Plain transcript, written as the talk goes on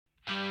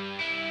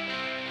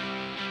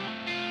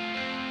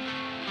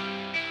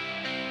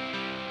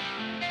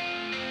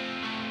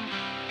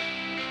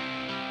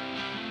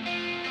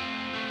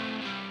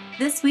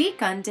This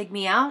week on Dig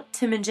Me Out,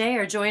 Tim and Jay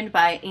are joined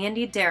by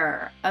Andy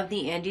Derer of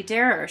The Andy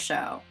Derer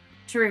Show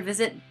to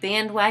revisit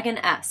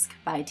Bandwagon-esque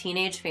by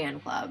Teenage Fan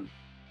Club.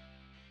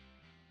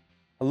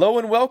 Hello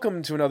and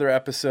welcome to another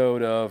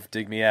episode of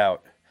Dig Me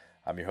Out.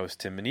 I'm your host,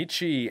 Tim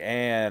Minichi,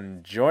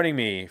 and joining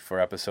me for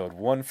episode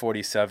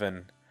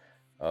 147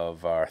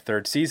 of our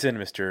third season,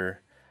 Mr.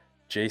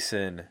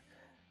 Jason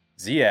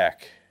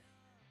Ziak.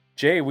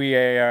 Jay, we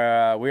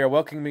are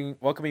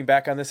welcoming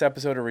back on this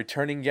episode a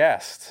returning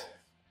guest.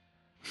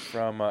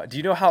 Do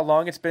you know how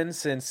long it's been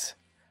since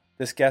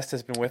this guest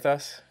has been with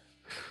us?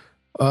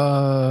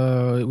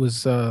 It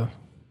was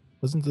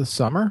wasn't the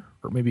summer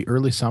or maybe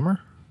early summer?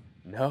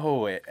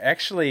 No, it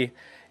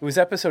was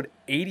episode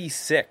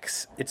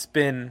 86. It's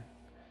been,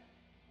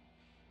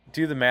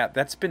 do the math,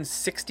 that's been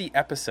 60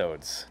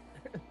 episodes.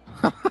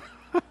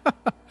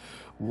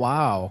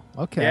 Wow.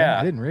 Okay. Yeah.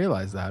 I didn't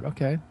realize that.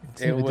 Okay. It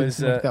didn't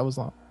seem like that was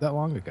that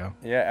long ago.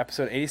 Yeah,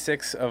 episode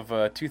 86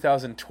 of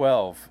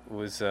 2012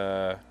 was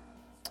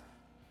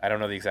I don't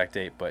know the exact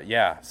date, but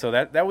yeah. So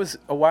that was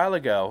a while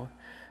ago.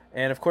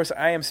 And of course,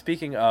 I am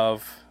speaking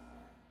of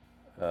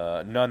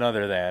none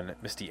other than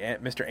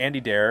Mr.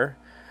 Andy Derer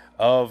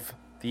of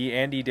The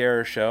Andy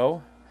Derer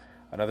Show,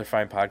 another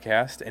fine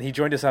podcast. And he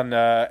joined us on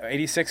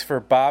 86 for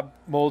Bob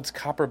Mould's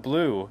Copper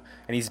Blue.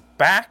 And he's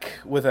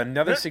back with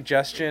another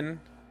suggestion.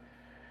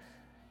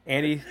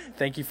 Andy,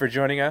 thank you for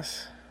joining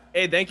us.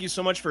 Hey, thank you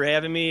so much for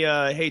having me.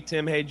 Hey,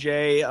 Tim. Hey,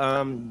 Jay.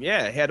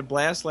 I had a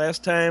blast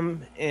last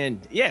time.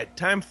 And, yeah,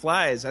 time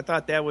flies. I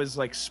thought that was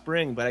like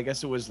spring, but I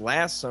guess it was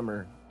last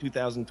summer,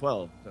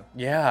 2012. So.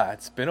 Yeah,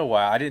 it's been a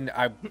while.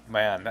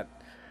 That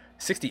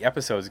 60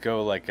 episodes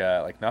go like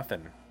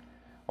nothing.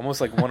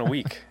 Almost like one a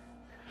week.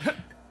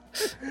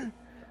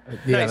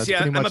 Nice.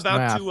 Yeah,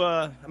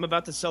 I'm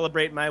about to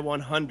celebrate my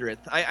 100th.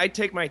 I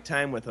take my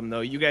time with them,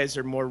 though. You guys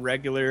are more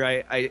regular.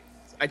 I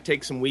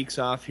take some weeks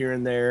off here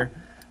and there.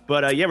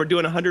 But, we're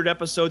doing 100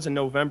 episodes in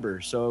November,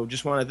 so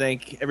just want to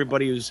thank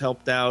everybody who's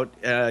helped out.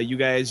 You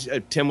guys,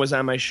 Tim was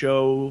on my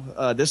show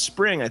this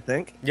spring, I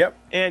think. Yep.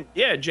 And,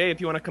 yeah, Jay,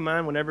 if you want to come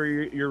on whenever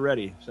you're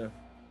ready. So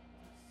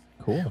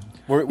cool.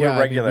 We're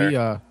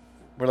regular.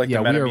 We're like the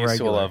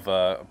Metamucil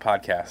of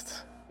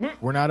podcasts.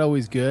 We're not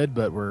always good,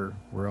 but we're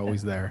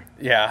always there.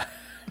 Yeah.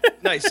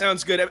 Nice.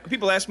 Sounds good.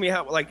 People ask me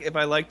if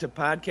I like to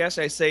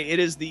podcast. I say it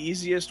is the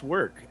easiest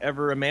work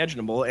ever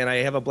imaginable, and I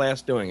have a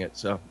blast doing it.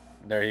 So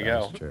there you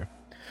go. That's true.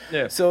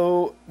 Yeah.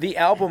 So the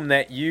album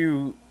that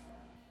you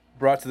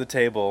brought to the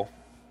table,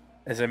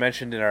 as I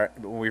mentioned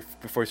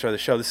before we started the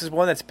show, this is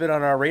one that's been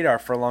on our radar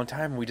for a long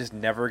time. We just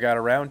never got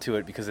around to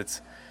it because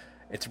it's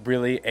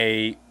really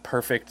a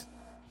perfect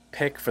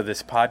pick for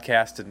this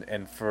podcast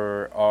and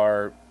for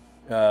our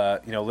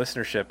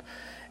listenership.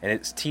 And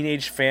it's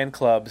Teenage Fan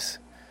Club's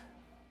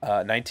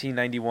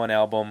 1991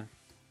 album,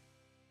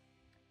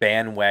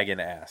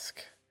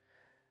 Bandwagon-esque.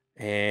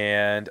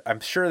 And I'm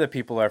sure that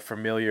people are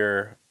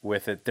familiar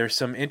with it. There's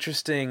some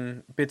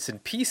interesting bits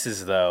and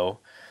pieces, though,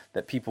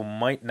 that people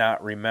might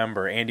not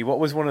remember. Andy, what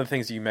was one of the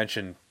things that you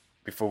mentioned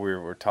before we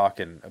were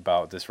talking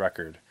about this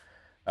record?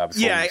 I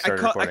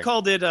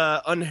called it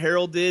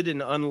unheralded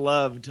and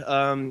unloved.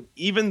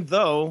 Even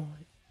though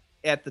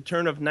at the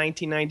turn of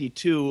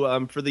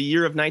 1992, for the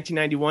year of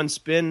 1991,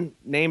 Spin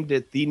named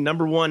it the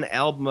number one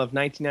album of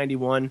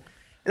 1991.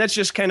 And that's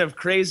just kind of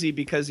crazy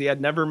because you had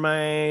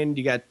Nevermind,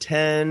 you got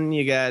 10,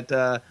 you got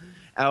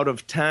Out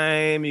of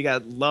Time, you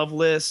got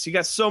Loveless, you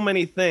got so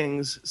many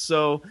things.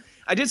 So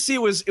I did see it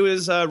was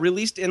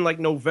released in like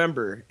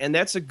November, and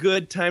that's a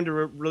good time to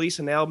release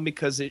an album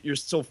because you're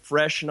still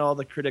fresh in all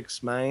the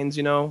critics' minds,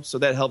 so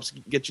that helps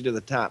get you to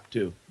the top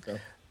too. So.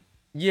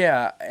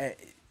 Yeah,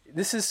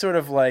 this is sort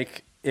of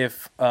like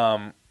if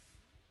I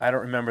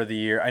don't remember the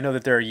year. I know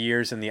that there are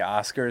years in the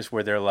Oscars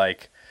where they're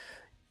like,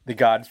 The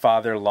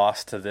Godfather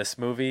lost to this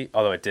movie,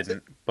 although it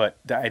didn't. But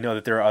I know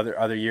that there are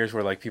other years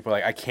where like people are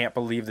like, I can't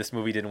believe this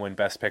movie didn't win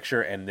Best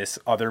Picture and this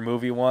other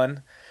movie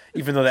won,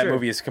 even though that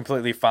movie is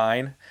completely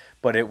fine.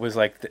 But it was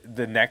like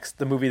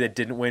the movie that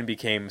didn't win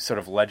became sort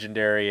of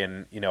legendary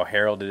and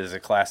heralded as a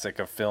classic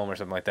of film or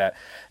something like that.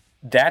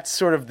 That's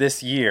sort of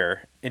this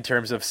year in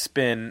terms of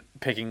Spin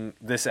picking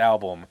this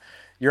album.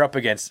 You're up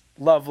against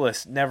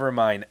Loveless,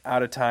 Nevermind,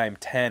 Out of Time,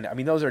 10. I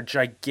mean, those are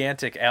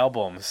gigantic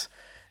albums,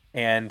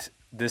 and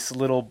this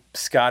little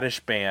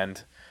Scottish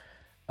band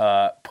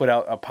put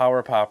out a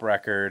power pop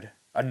record,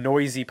 a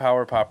noisy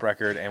power pop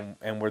record,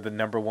 and were the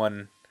number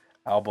one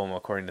album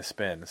according to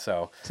Spin.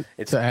 So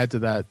to add to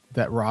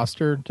that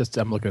roster, just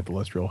I'm looking at the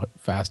list real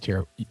fast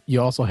here.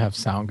 You also have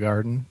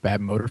Soundgarden,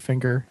 Bad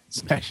Motorfinger,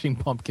 Smashing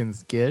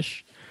Pumpkins,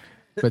 Gish,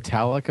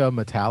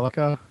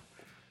 Metallica.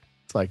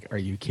 It's like, are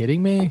you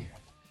kidding me?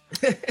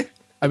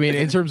 I mean,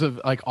 in terms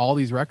of like all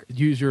these records,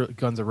 use your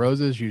Guns N'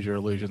 Roses, Use Your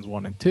Illusions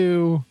 1 and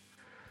 2.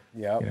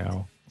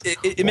 Yeah,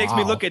 it makes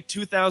me look at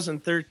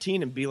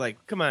 2013 and be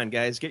like, come on,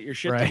 guys, get your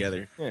shit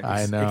together. Yeah.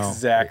 I know.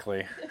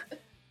 Exactly.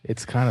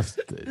 It's kind of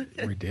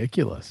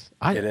ridiculous.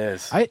 It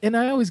is. I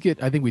always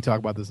I think we talk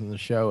about this in the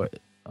show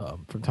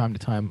from time to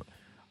time.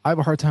 I have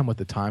a hard time with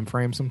the time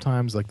frame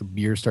sometimes. Like the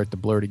years start to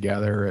blur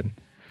together. And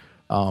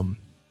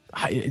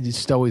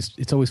It's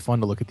always fun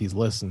to look at these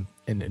lists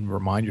and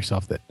remind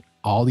yourself that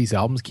all these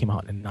albums came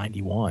out in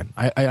 91.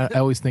 I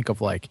always think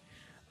of like,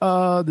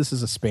 this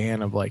is a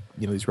span of like,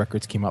 these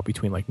records came out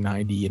between like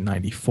 90 and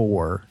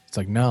 94. It's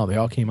like, no, they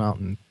all came out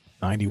in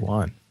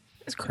 91.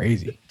 It's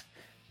crazy.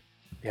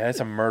 Yeah, that's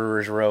a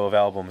murderer's row of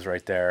albums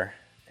right there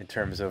in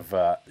terms of,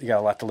 you got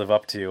a lot to live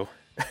up to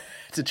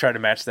to try to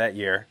match that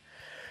year.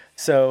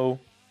 So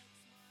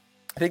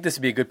I think this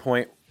would be a good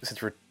point,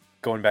 since we're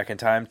going back in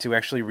time, to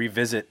actually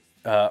revisit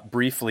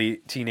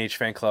briefly Teenage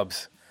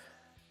Fanclub's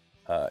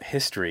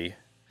history.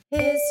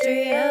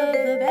 History of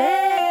the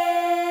band.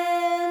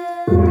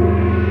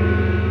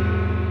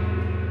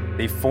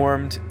 They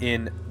formed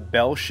in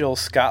Bellshill,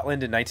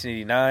 Scotland in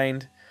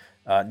 1989.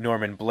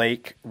 Norman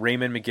Blake,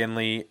 Raymond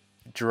McGinley,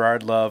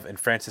 Gerard Love, and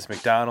Francis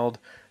McDonald.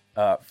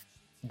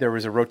 There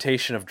was a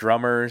rotation of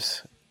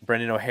drummers.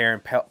 Brendan O'Hare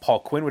and Paul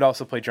Quinn would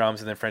also play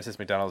drums, and then Francis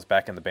McDonald is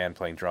back in the band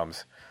playing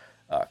drums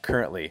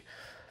currently.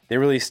 They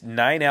released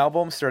 9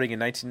 albums starting in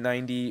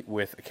 1990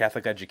 with A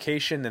Catholic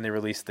Education. Then they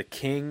released The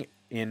King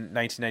in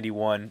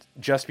 1991,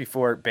 just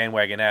before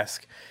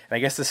Bandwagon-esque. And I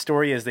guess the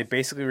story is they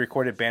basically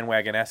recorded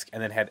Bandwagon-esque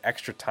and then had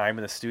extra time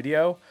in the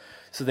studio.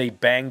 So they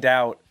banged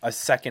out a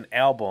second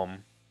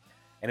album,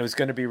 and it was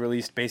going to be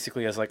released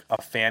basically as like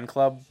a fan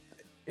club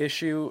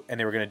issue, and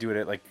they were going to do it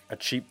at like a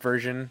cheap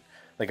version,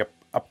 like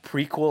a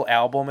prequel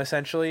album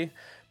essentially.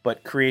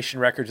 But Creation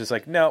Records is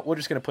like, no, we're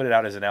just going to put it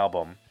out as an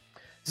album.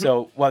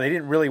 So while they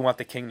didn't really want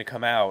The King to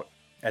come out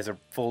as a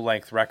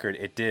full-length record,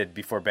 it did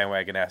before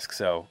Bandwagon-esque,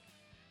 so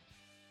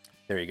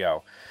there you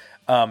go.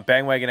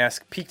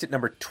 Bandwagon-esque peaked at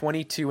number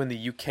 22 in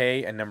the UK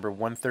and number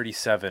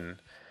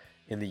 137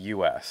 in the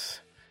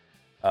US.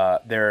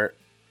 Their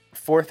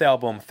fourth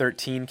album,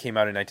 13, came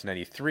out in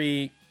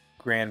 1993.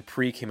 Grand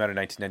Prix came out in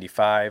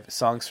 1995.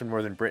 Songs from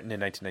Northern Britain in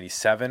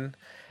 1997.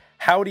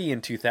 Howdy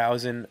in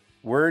 2000.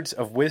 Words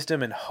of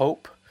Wisdom and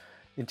Hope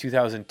in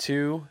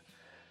 2002.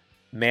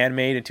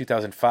 Man-Made in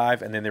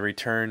 2005, and then they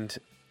returned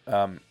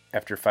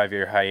after a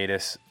 5-year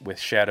hiatus with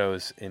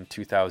Shadows in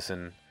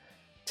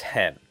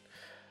 2010.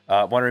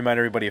 I want to remind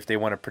everybody, if they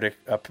want to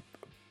if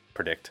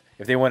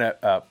they want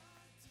to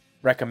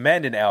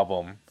recommend an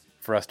album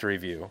for us to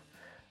review,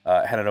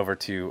 head on over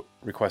to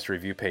request a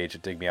review page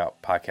at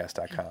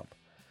digmeoutpodcast.com.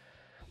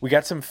 We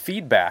got some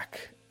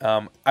feedback.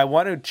 I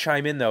want to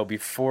chime in, though,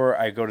 before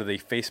I go to the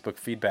Facebook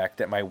feedback,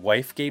 that my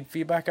wife gave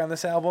feedback on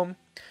this album.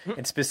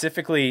 And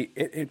specifically,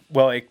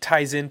 it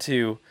ties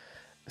into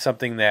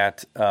something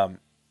that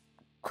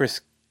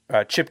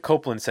Chip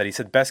Copeland said. He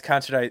said, best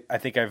concert I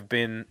think I've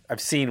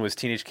seen was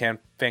Teenage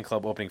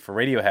Fanclub opening for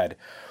Radiohead.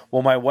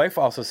 Well, my wife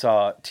also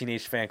saw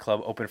Teenage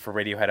Fanclub open for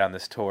Radiohead on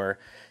this tour.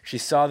 She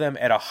saw them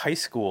at a high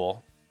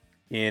school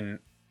in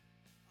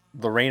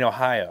Lorain,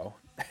 Ohio.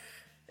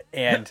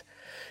 And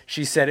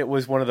she said it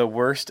was one of the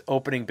worst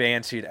opening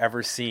bands she'd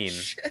ever seen.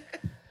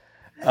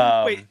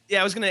 Wait,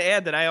 I was going to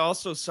add that I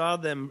also saw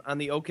them on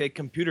the OK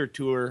Computer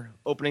tour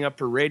opening up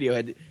for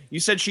Radiohead. You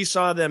said she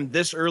saw them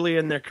this early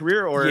in their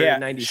career, or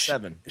in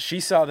 97? She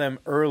saw them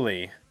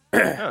early.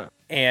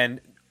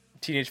 And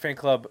Teenage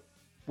Fanclub,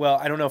 well,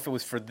 I don't know if it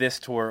was for this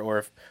tour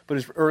but it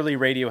was early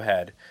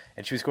Radiohead,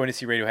 and she was going to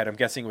see Radiohead. I'm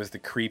guessing it was the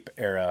Creep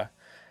era.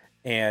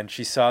 And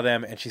she saw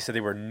them, and she said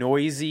they were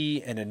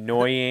noisy and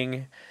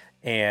annoying,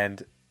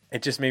 and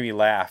it just made me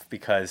laugh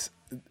because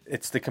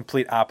it's the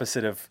complete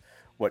opposite of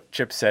what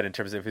Chip said in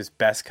terms of his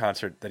best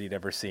concert that he'd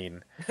ever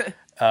seen.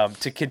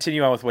 To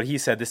continue on with what he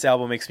said, this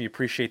album makes me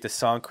appreciate the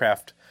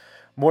songcraft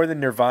more than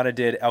Nirvana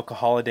did.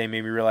 Alcoholiday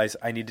made me realize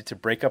I needed to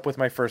break up with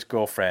my first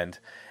girlfriend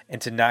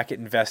and to not get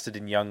invested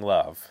in young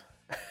love.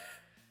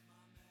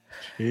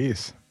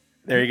 Jeez.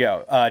 There you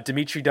go.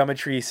 Dimitri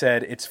Dumitri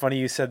said, it's funny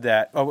you said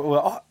that. Oh,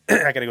 well,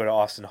 I got to go to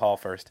Austin Hall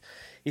first.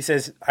 He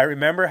says, I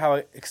remember how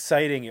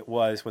exciting it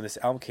was when this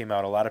album came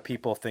out. A lot of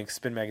people think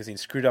Spin Magazine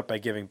screwed up by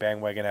giving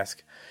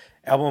Bandwagon-esque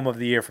Album of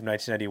the Year from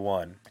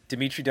 1991.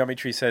 Dimitri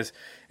Dumitri says,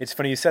 it's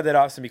funny you said that,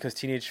 Austin, because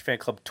Teenage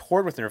Fanclub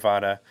toured with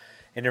Nirvana,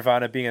 and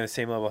Nirvana, being on the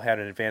same level, had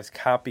an advanced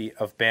copy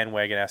of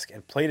Bandwagon-esque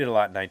and played it a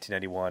lot in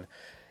 1991.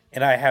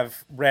 And I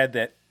have read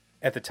that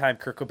at the time,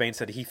 Kurt Cobain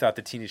said he thought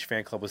the Teenage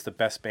Fanclub was the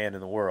best band in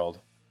the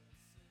world.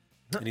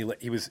 And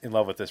he was in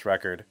love with this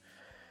record.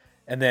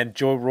 And then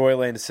Joe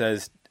Royland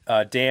says,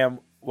 damn,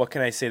 what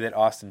can I say that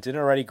Austin did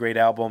already? Great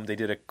album. They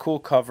did a cool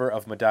cover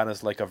of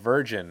Madonna's Like a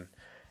Virgin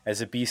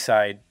as a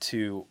B-side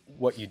to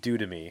What You Do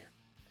to Me,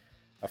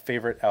 a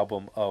favorite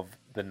album of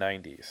the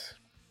 90s.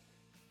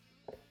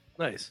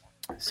 Nice.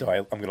 So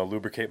I'm going to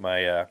lubricate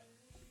my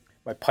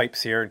my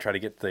pipes here and try to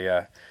get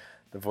the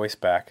voice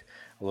back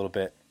a little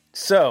bit.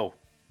 So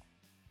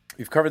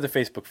we've covered the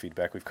Facebook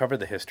feedback. We've covered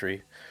the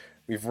history.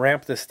 We've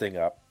ramped this thing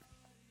up.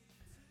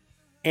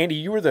 Andy,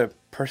 you were the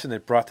person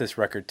that brought this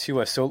record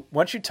to us. So why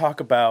don't you talk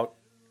about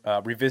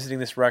revisiting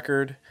this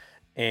record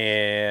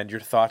and your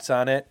thoughts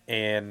on it,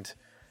 and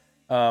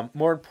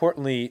more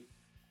importantly,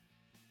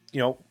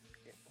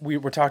 we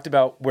were talked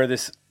about where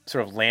this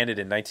sort of landed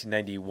in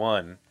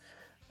 1991.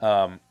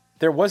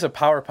 There was a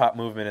power pop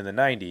movement in the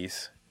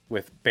 90s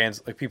with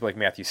bands like people like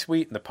Matthew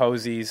Sweet and the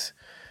Posies,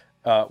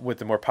 with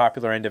the more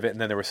popular end of it,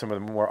 and then there were some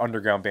of the more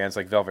underground bands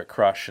like Velvet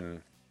Crush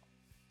and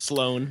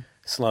Sloan,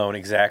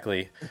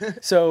 exactly.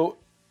 So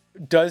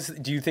do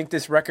you think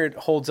this record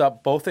holds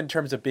up both in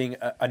terms of being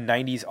a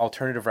 90s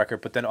alternative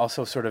record, but then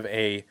also sort of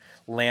a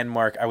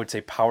landmark, I would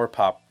say, power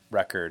pop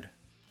record?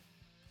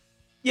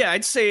 Yeah,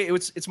 I'd say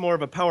it's more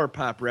of a power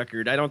pop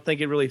record. I don't think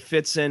it really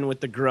fits in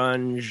with the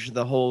grunge,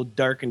 the whole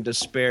dark and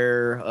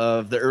despair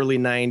of the early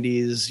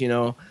 90s, you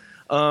know.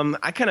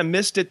 I kind of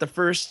missed it the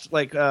first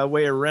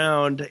way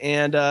around,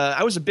 and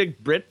I was a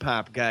big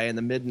Britpop guy in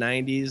the mid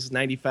 90s,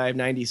 95,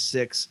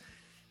 96,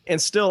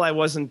 and still I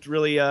wasn't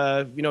really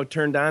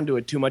turned on to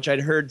it too much.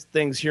 I'd heard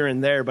things here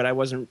and there, but I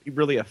wasn't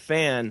really a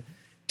fan.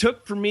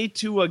 Took for me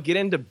to get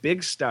into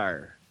Big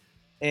Star,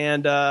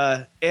 and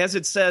as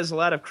it says, a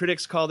lot of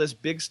critics call this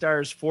Big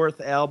Star's fourth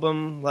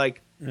album,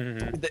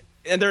 and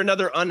they're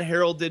another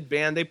unheralded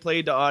band. They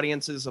played to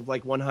audiences of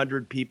like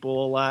 100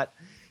 people a lot.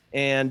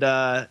 And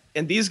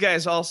these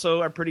guys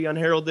also are pretty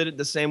unheralded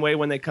the same way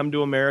when they come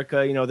to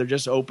America. You know, they're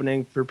just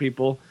opening for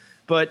people.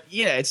 But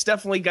yeah, it's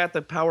definitely got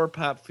the power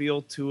pop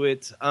feel to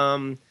it.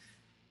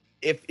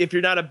 If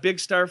you're not a Big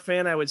Star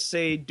fan, I would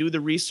say do the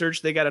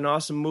research. They got an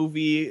awesome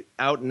movie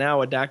out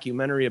now, a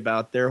documentary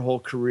about their whole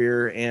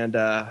career and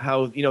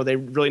how they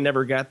really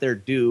never got their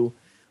due.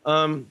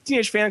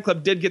 Teenage Fan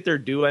Club did get their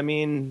due. I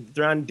mean,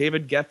 they're on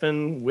David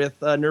Geffen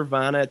with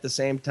Nirvana at the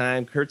same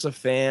time. Kurt's a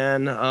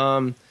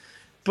fan.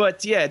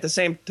 But yeah, at the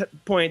same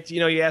point,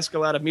 you ask a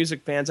lot of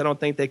music fans, I don't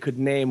think they could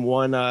name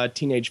one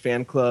Teenage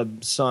Fan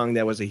Club song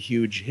that was a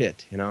huge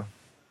hit,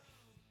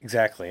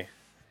 Exactly.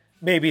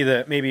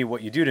 Maybe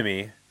What You Do to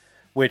Me,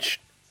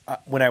 which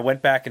when I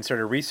went back and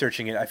started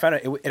researching it, I found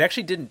it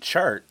actually didn't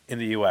chart in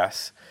the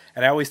U.S.,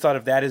 and I always thought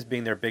of that as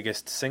being their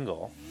biggest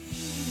single.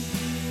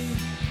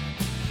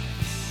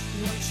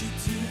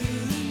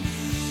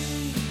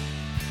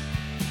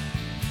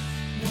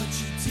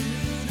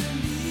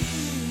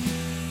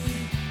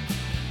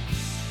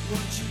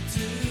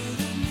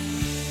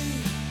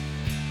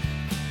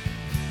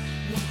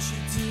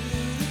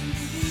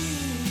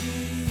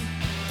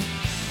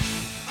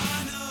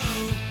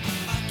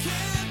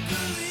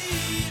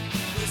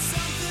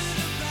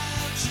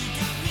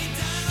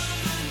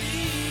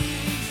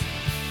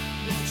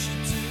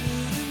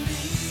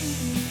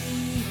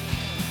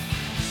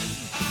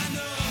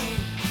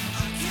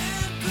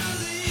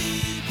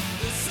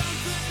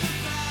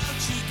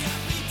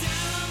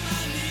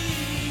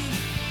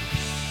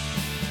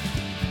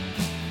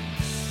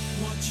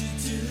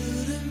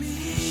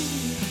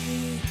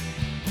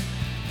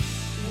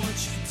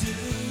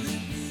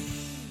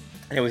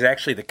 And it was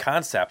actually the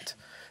concept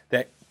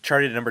that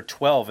charted at number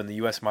 12 in the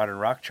U.S. Modern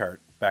Rock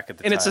chart back at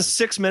the time. And it's a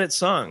 6-minute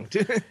song.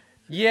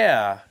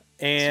 Yeah.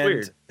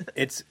 And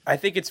I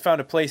think it's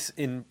found a place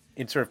in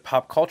sort of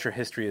pop culture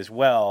history as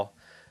well.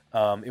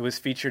 It was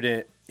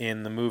featured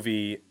in the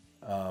movie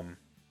Young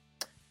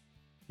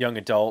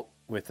Adult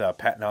with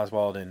Patton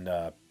Oswalt and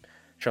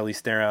Charlize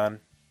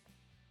Theron.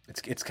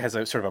 It has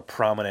a sort of a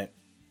prominent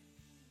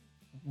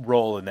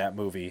role in that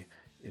movie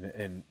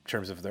in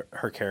terms of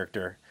her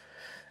character.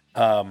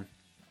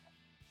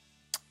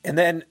 And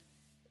then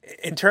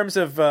in terms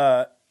of,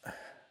 I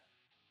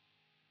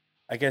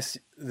guess,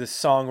 the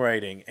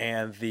songwriting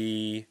and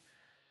the,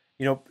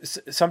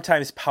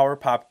 sometimes power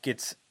pop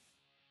gets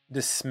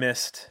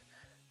dismissed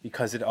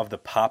because of the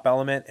pop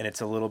element, and it's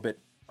a little bit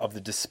of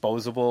the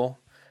disposable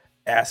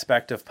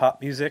aspect of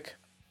pop music.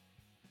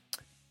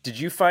 Did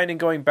you find in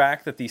going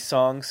back that these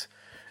songs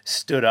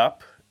stood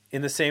up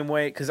in the same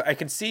way? Because I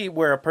can see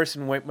where a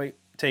person might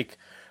take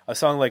a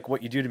song like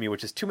What You Do to Me,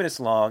 which is 2 minutes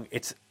long.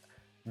 It's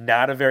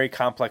not a very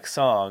complex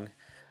song.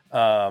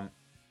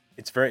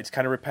 It's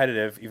kind of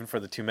repetitive, even for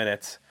the 2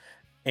 minutes.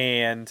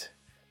 And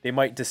they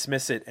might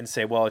dismiss it and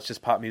say, well, it's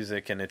just pop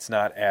music and it's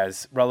not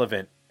as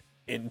relevant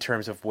in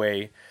terms of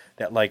way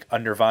that like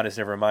Nirvana's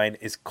Nevermind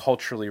is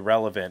culturally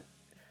relevant.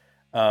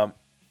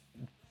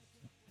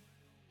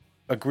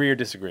 Agree or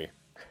disagree?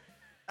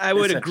 I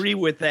would agree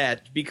with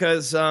that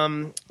because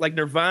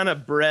Nirvana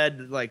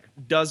bred like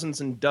dozens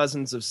and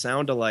dozens of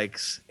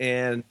sound-alikes,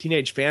 and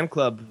Teenage Fan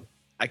Club,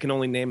 I can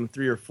only name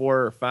 3 or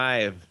 4 or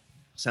 5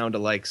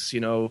 sound-alikes,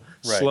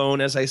 right.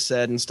 Sloan, as I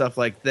said, and stuff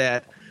like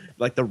that.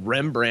 Like the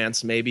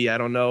Rembrandts, maybe, I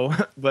don't know.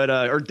 But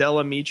or Del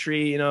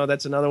Amitri,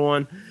 that's another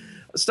one.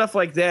 Stuff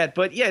like that.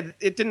 But yeah,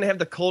 it didn't have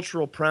the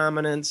cultural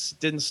prominence,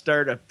 didn't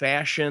start a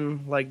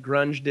fashion like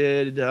grunge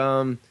did.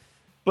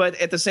 But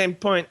at the same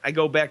point, I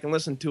go back and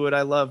listen to it.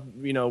 I love,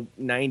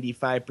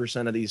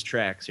 95% of these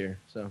tracks here.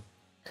 So,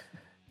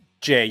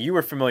 Jay, you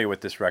were familiar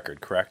with this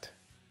record, correct?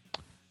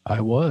 I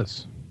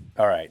was.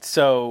 All right.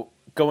 So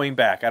going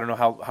back, I don't know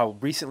how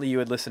recently you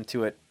had listened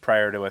to it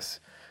prior to us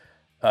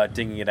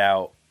dinging it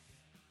out,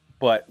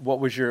 but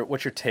what's your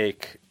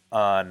take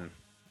on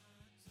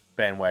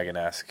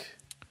Bandwagon-esque?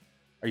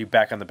 Are you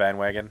back on the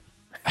bandwagon?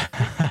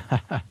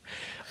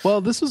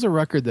 Well, this was a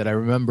record that I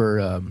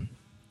remember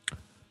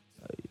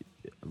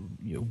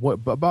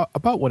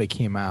about when it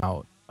came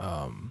out.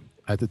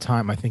 At the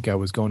time, I think I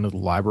was going to the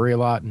library a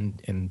lot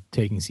and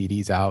taking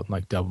CDs out and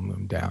like dubbing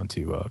them down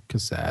to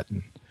cassette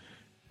and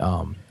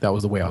That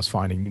was the way I was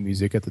finding new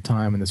music at the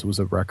time, and this was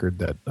a record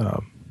that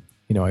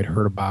I'd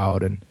heard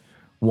about and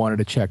wanted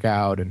to check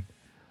out, and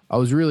I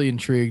was really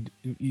intrigued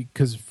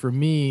because for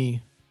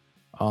me,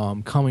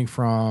 coming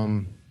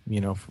from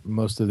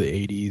most of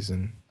the 80s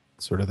and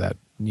sort of that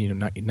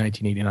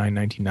 1989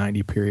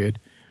 1990 period,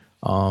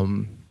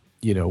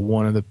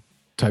 one of the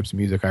types of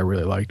music I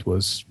really liked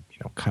was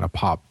kind of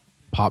pop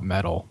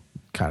metal,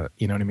 kind of,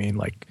 you know what I mean,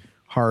 like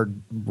hard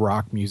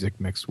rock music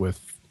mixed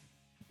with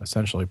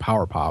essentially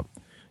power pop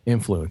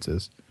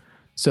influences.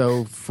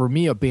 So for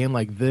me, a band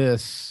like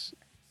this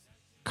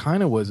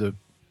kind of was a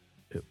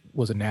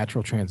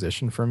natural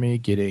transition for me,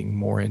 getting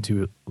more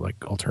into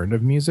like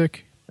alternative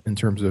music in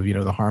terms of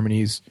the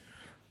harmonies.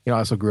 I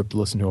also grew up to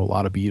listen to a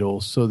lot of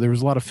Beatles, so there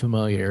was a lot of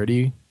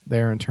familiarity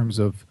there in terms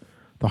of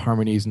the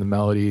harmonies and the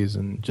melodies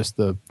and just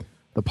the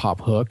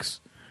pop hooks.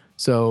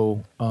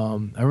 So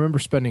I remember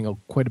spending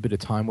quite a bit of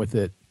time with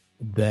it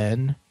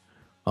then,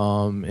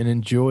 and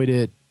enjoyed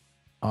it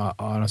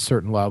on a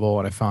certain level,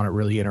 and I found it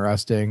really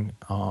interesting.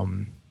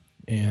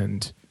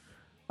 And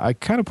I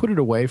kind of put it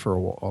away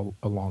for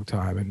a long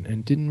time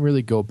and didn't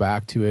really go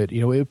back to it.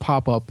 It would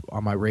pop up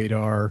on my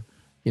radar,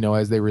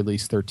 as they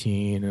released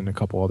 13 and a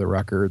couple other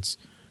records.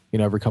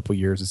 Every couple of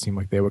years it seemed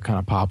like they would kind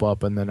of pop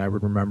up, and then I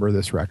would remember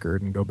this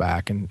record and go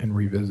back and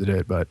revisit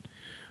it. But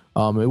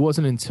it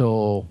wasn't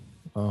until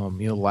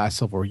the last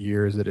several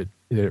years that it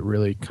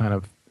really kind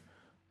of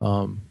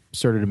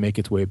started to make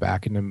its way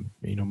back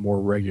into more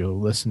regular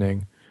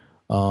listening.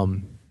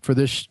 For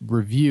this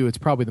review, it's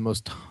probably the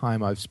most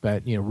time I've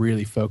spent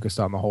really focused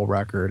on the whole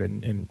record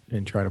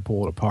and trying to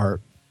pull it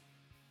apart.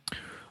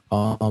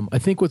 I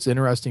think what's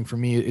interesting for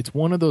me, it's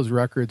one of those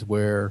records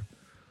where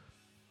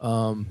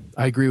I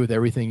agree with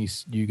everything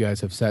you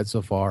guys have said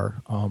so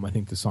far. I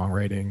think the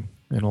songwriting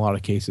in a lot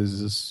of cases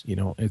is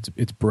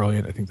it's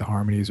brilliant. I think the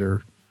harmonies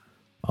are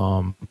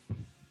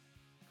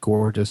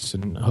gorgeous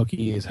and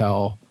hooky as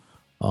hell.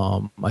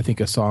 I think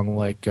a song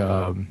like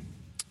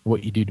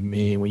What You Do to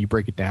Me, when you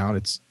break it down,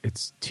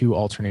 it's two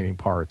alternating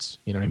parts.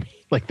 You know what I mean?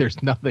 Like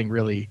there's nothing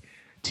really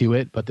to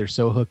it, but they're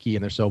so hooky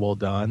and they're so well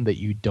done that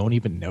you don't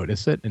even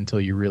notice it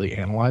until you really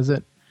analyze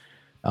it.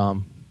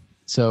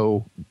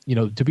 So,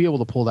 to be able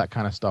to pull that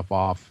kind of stuff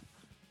off,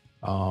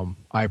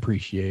 I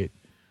appreciate.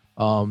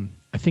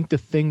 I think the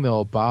thing, though,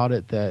 about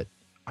it that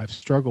I've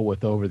struggled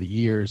with over the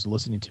years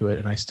listening to it,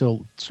 and I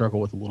still struggle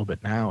with a little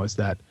bit now, is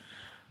that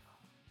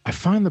I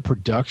find the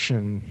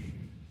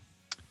production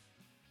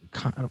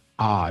kind of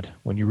odd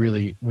when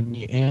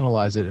you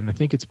analyze it. And I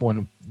think it's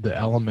the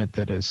element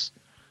that has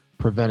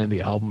prevented the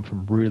album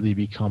from really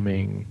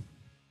becoming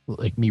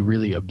like me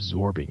really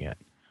absorbing it.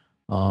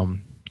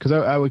 Because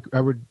I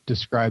would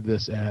describe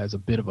this as a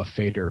bit of a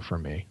fader for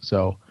me.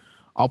 So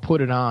I'll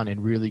put it on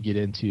and really get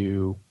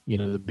into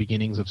the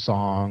beginnings of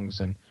songs,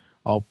 and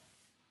I'll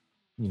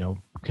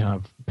kind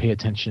of pay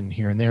attention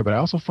here and there. But I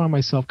also find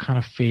myself kind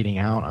of fading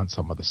out on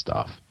some of the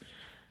stuff,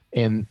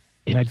 and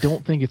I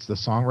don't think it's the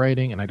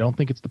songwriting, and I don't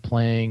think it's the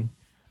playing.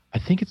 I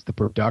think it's the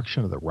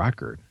production of the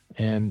record.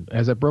 And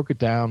as I broke it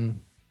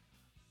down,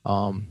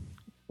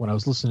 when I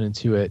was listening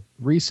to it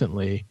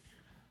recently,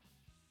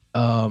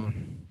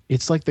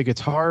 it's like the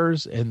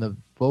guitars and the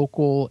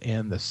vocal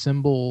and the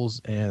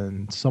cymbals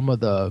and some of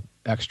the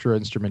extra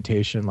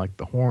instrumentation, like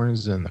the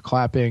horns and the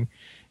clapping,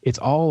 it's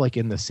all like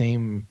in the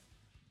same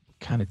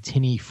kind of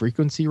tinny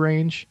frequency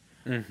range.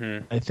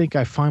 Mm-hmm. I think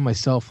I find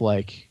myself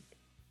like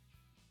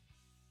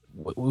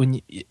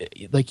when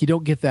you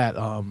don't get that.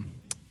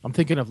 I'm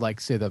thinking of like,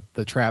 say,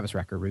 the Travis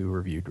record we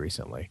reviewed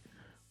recently,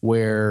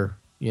 where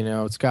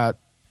it's got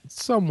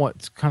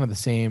somewhat kind of the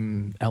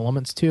same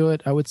elements to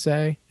it, I would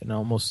say, and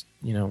almost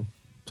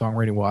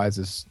songwriting wise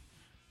is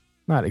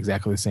not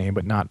exactly the same,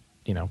 but not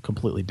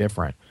completely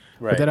different.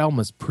 Right. But that album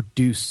is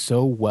produced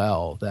so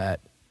well that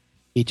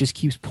it just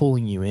keeps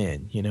pulling you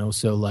in.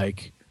 So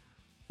like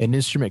an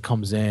instrument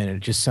comes in and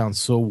it just sounds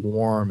so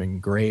warm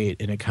and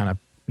great, and it kind of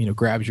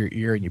grabs your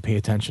ear, and you pay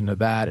attention to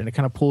that, and it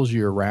kind of pulls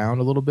you around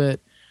a little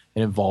bit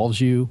and involves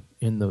you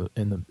in the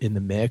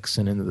mix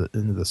and into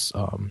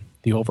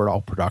the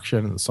overall production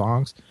and the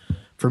songs.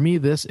 For me,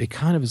 it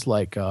kind of is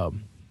like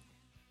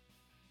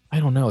I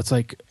don't know. It's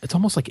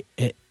almost like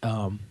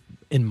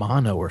in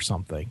mono or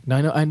something.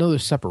 Now I know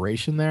there's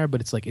separation there,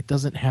 but it's like it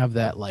doesn't have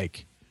that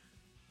like,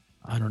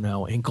 I don't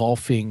know,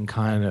 engulfing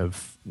kind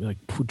of like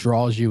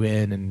draws you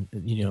in, and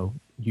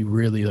you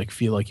really like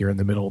feel like you're in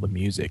the middle of the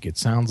music. It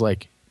sounds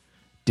like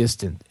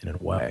distant in a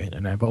way,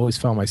 and I've always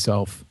found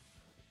myself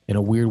in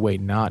a weird way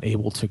not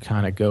able to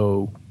kind of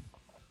go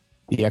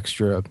the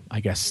extra, I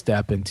guess,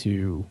 step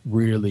into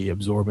really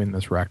absorbing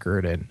this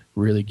record and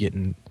really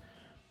getting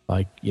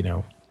like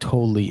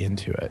totally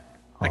into it.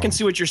 I can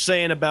see what you're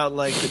saying about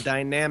like the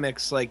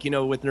dynamics, like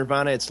with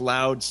Nirvana it's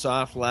loud,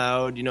 soft,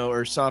 loud,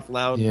 or soft,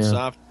 loud,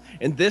 soft,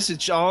 and this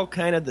it's all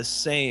kind of the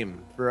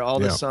same for all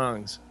the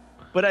songs,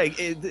 but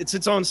it's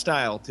its own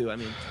style too. I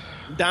mean,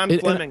 Don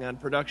Fleming on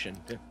production.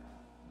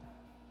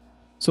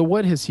 So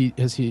what has he?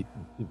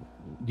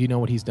 Do you know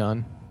what he's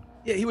done?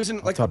 Yeah, he was in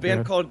like a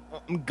band called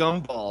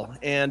Gumball,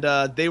 and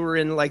they were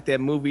in like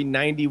that movie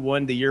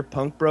 91, The Year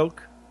Punk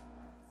Broke.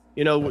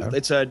 You know,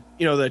 it's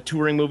the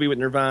touring movie with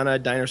Nirvana,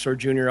 Dinosaur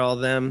Jr., all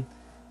of them.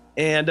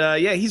 And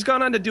he's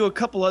gone on to do a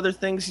couple other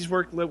things. He's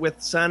worked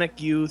with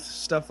Sonic Youth,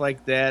 stuff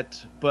like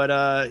that. But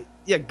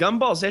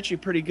Gumball's actually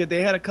pretty good.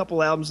 They had a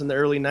couple albums in the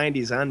early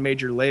 90s on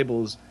major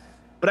labels.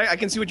 But I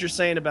can see what you're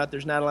saying about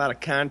there's not a lot of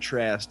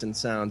contrast in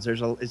sounds.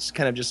 It's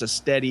kind of just a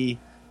steady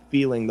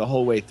feeling the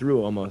whole way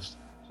through almost.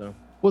 So.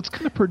 Well, it's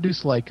kind of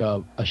produced like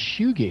a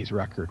shoegaze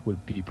record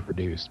would be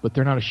produced, but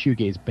they're not a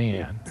shoegaze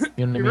band.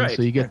 You know what I mean? Right.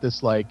 So you get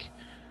this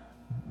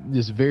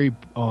this very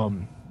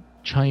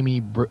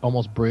chimey,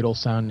 almost brittle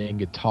sounding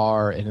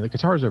guitar, and the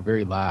guitars are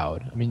very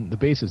loud. I mean, the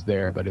bass is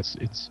there, but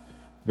it's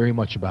very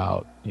much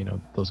about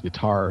those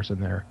guitars,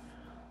 and they're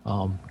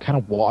kind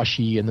of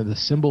washy, and then the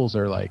cymbals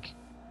are like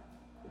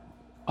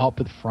up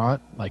at the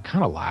front, like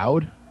kind of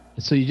loud,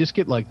 and so you just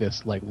get like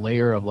this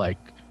layer of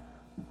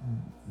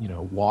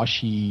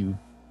washy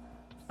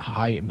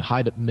high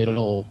to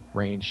middle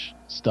range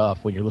stuff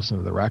when you're listening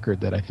to the record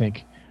that I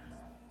think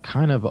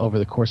kind of over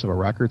the course of a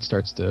record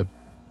starts to,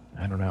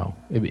 I don't know,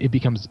 it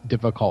becomes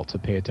difficult to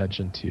pay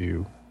attention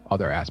to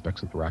other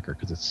aspects of the record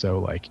because it's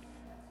so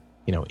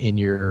in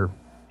your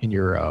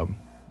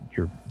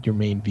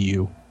main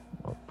view,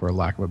 for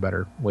lack of a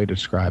better way to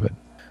describe it.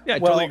 Yeah, I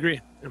totally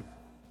agree.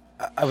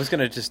 I was going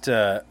to just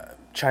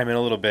chime in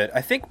a little bit.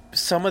 I think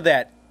some of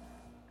that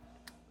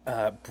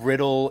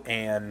brittle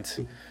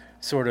and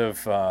sort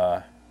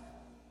of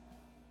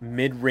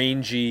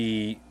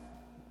mid-rangey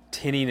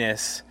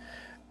tinniness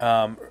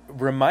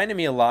reminded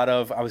me a lot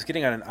of, I was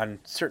getting on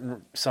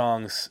certain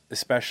songs,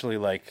 especially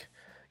like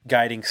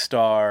Guiding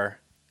Star,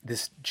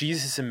 this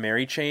Jesus and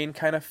Mary Chain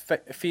kind of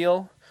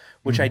feel,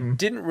 which I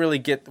didn't really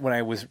get when I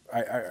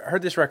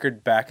heard this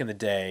record back in the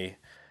day,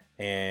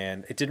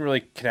 and it didn't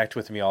really connect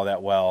with me all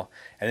that well.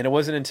 And then it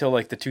wasn't until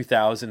like the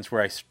 2000s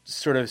where I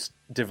sort of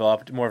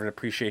developed more of an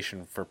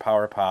appreciation for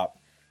power pop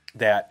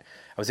that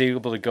I was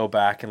able to go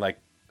back and like,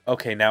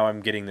 okay, now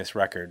I'm getting this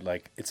record.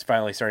 Like, it's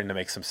finally starting to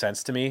make some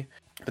sense to me.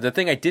 But the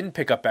thing I didn't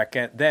pick up back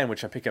then,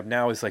 which I pick up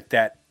now, is like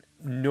that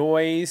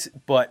noise,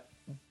 but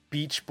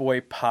Beach Boy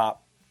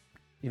pop,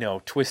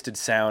 twisted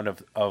sound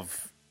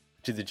of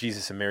to the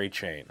Jesus and Mary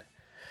Chain.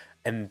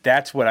 And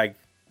that's what I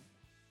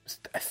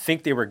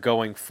think they were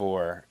going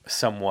for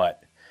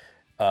somewhat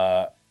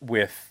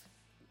with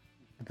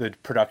the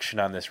production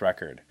on this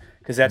record.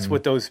 Because that's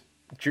what those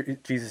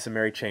Jesus and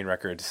Mary Chain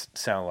records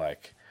sound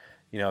like.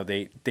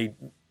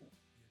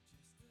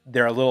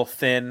 They're a little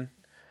thin,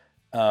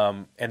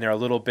 and they're a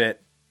little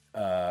bit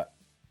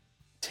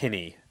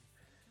tinny.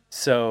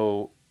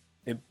 So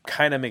it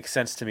kind of makes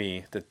sense to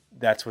me that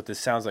that's what this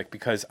sounds like,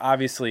 because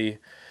obviously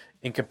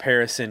in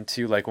comparison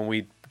to like when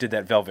we did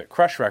that Velvet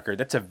Crush record,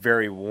 that's a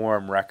very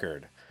warm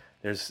record.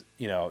 There's,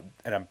 and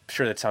I'm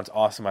sure that sounds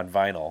awesome on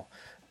vinyl,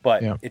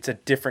 but it's a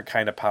different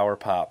kind of power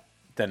pop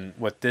than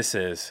what this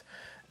is.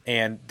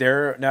 And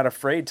they're not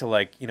afraid to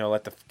let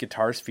the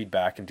guitars feed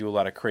back and do a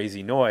lot of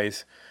crazy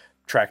noise.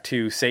 Track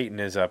 2, Satan,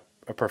 is a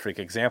perfect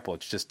example.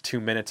 It's just 2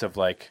 minutes of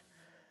like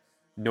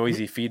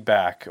noisy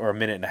feedback, or a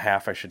minute and a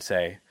half, I should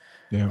say.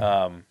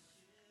 Yeah.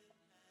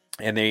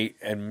 And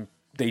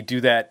they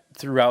do that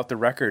throughout the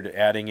record,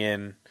 adding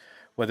in,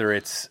 whether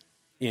it's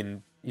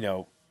in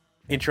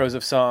intros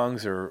of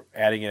songs or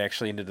adding it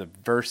actually into the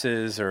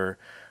verses or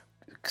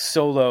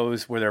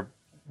solos, where they're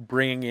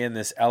bringing in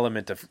this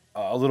element of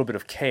a little bit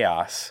of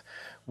chaos,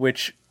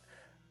 which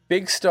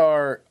Big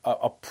Star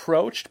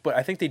approached, but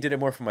I think they did it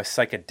more from a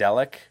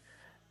psychedelic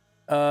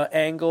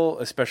angle,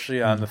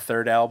 especially on the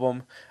third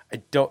album.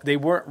 They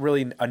weren't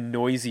really a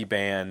noisy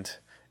band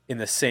in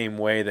the same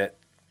way that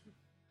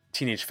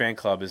Teenage Fan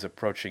Club is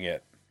approaching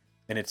it.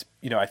 And it's,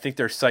 I think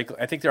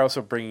they're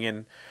also bringing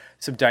in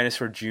some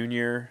Dinosaur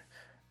Jr.,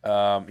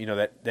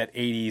 that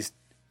 80s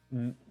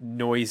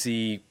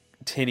noisy,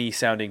 tinny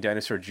sounding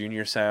Dinosaur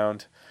Jr.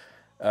 sound,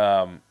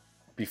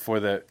 before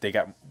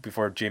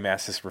J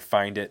Mascis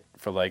refined it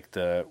for like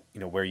the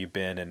Where You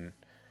Been and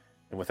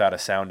Without a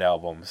Sound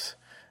albums.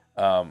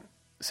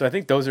 So I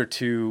think those are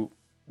two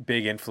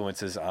big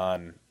influences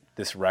on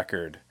this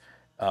record,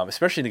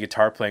 especially in the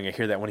guitar playing. I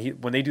hear that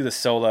when they do the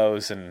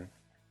solos and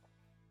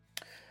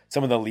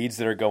some of the leads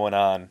that are going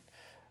on,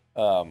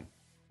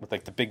 with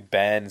like the big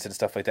bends and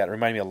stuff like that, it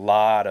reminded me a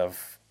lot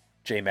of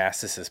J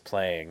Mascis's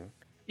playing.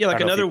 Yeah, like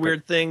another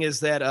weird thing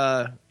is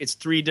that it's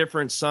 3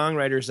 different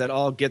songwriters that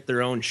all get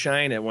their own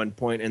shine at one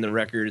point in the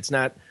record. It's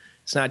not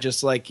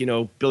just like,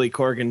 Billy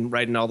Corgan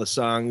writing all the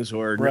songs,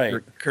 or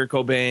Kurt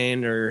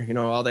Cobain, or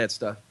all that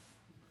stuff.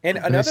 And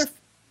another,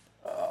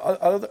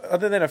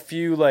 other than a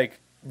few like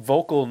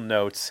vocal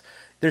notes,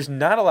 there's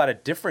not a lot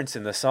of difference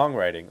in the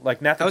songwriting.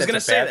 Like, not that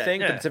that's a bad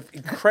thing, but it's an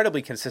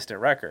incredibly consistent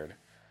record.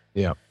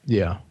 Yeah,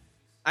 yeah.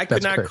 I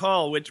could not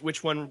call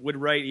which one would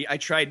write. I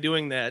tried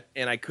doing that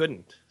and I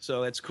couldn't.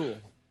 So that's cool.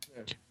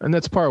 Yeah. And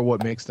that's part of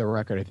what makes the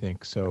record, I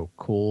think, so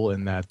cool.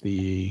 In that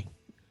the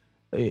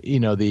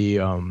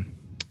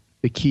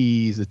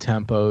keys, the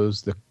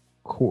tempos, the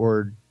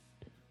chord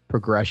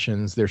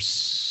progressions. There's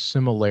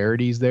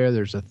similarities there.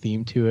 There's a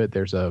theme to it.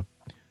 There's a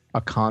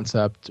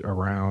concept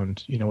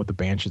around, what the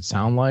band should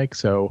sound like.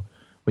 So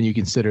when you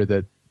consider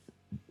that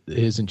it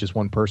isn't just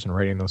one person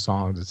writing those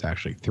songs, it's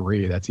actually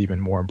three, that's even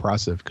more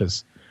impressive,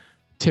 because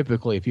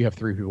typically if you have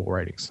three people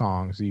writing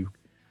songs, you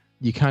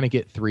kind of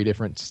get three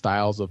different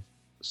styles of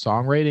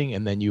songwriting,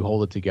 and then you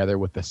hold it together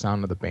with the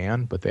sound of the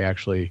band, but they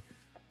actually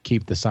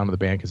keep the sound of the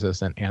band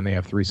consistent, and they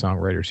have three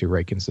songwriters who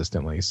write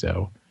consistently.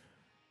 So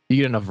you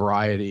get enough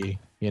variety,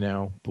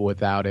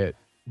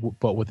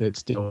 but with it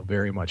still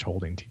very much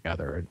holding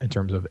together in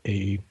terms of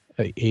a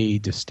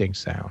distinct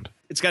sound.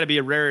 It's got to be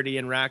a rarity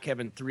in rock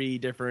having three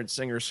different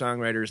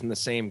singer-songwriters in the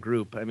same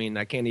group. I mean,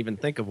 I can't even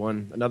think of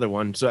another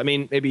one. So, I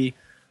mean, maybe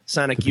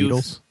Sonic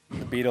Youth.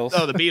 The Beatles.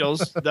 Oh, the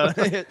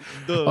Beatles.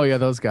 Oh, yeah,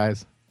 those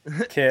guys.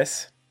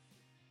 Kiss.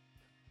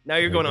 Now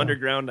you're going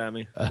underground on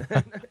me.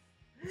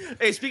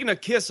 Hey, speaking of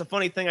Kiss, a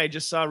funny thing I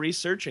just saw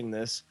researching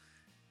this.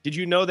 Did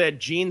you know that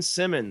Gene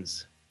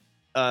Simmons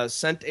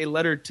sent a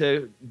letter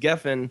to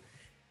Geffen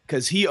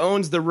because he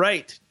owns the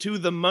right to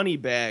the money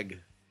bag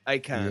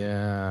icon?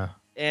 Yeah.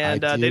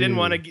 And they didn't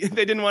want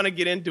to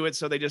get into it,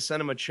 so they just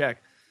sent him a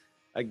check.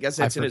 I guess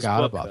that's in his book.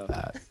 I forgot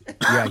about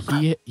that.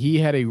 Yeah, he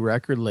had a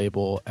record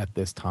label at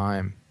this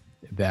time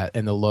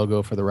and the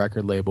logo for the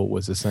record label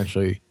was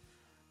essentially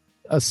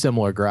a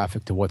similar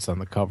graphic to what's on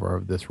the cover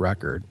of this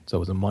record. So it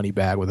was a money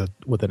bag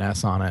with an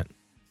S on it,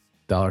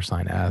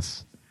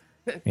 $S.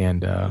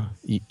 And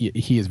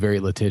he is very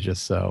litigious,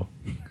 so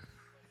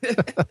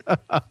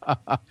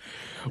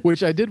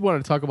which I did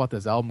want to talk about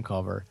this album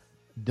cover.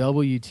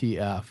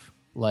 WTF.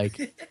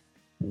 Like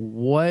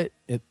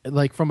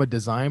like from a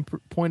design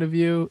point of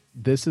view,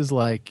 this is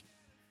like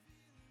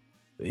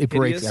it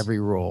breaks every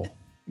rule.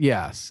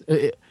 Yes.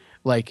 It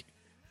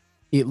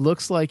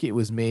looks like it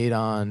was made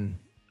on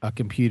a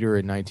computer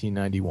in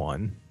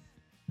 1991.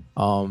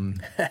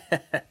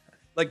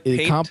 Like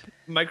Paint,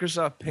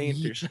 Microsoft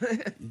Paint or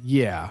something.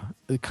 Yeah.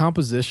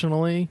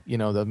 Compositionally, I'm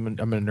going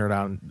to nerd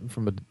out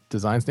from a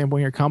design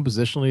standpoint here.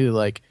 Compositionally,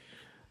 like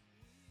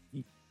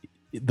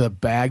the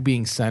bag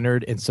being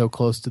centered and so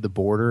close to the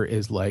border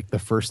is like the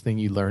first thing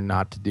you learn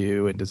not to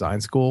do in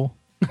design school.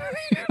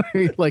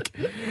 Like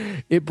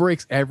it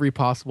breaks every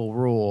possible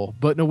rule,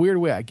 but in a weird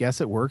way, I guess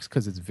it works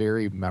because it's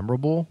very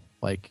memorable.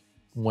 Like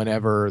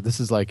whenever this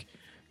is like,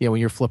 when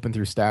you're flipping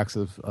through stacks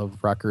of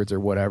records or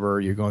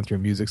whatever, you're going through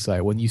a music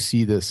site, when you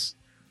see this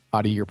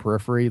out of your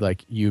periphery,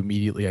 like you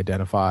immediately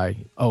identify,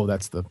 oh,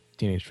 that's the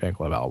Teenage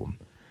Fanclub album.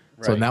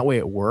 Right. So in that way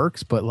it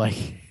works, but like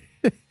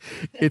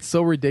it's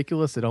so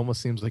ridiculous it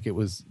almost seems like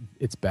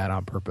it's bad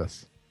on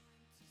purpose.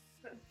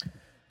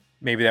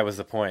 Maybe that was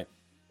the point.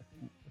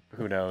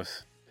 Who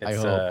knows? I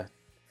hope.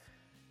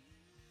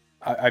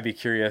 I'd be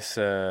curious.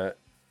 I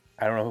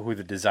don't know who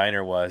the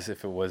designer was,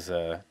 if it was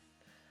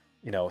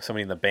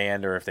somebody in the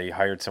band or if they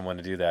hired someone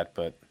to do that,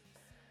 but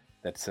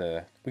that's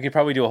we could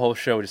probably do a whole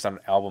show just on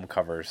album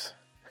covers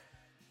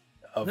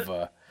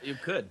of you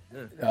could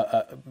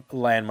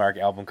landmark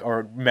album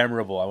or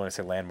memorable. I want to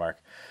say landmark.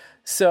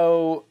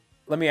 So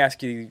let me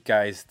ask you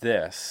guys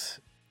this: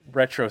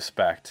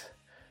 retrospect,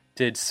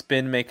 did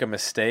Spin make a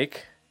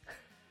mistake,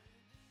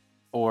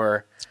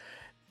 or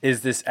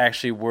is this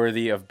actually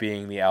worthy of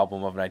being the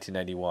album of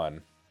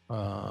 1991?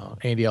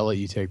 Andy, I'll let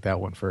you take that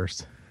one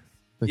first.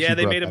 Yeah,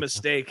 they made a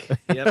mistake.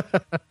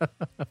 Yep.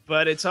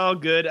 But it's all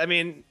good. I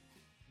mean,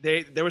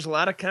 there was a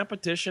lot of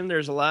competition.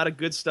 There's a lot of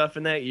good stuff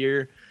in that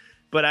year.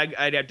 But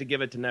I'd have to give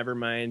it to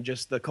Nevermind.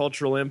 Just the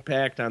cultural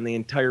impact on the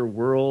entire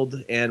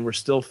world, and we're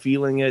still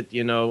feeling it,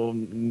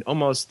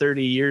 almost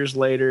 30 years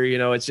later.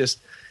 It's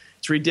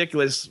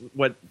ridiculous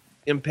what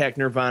impact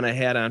Nirvana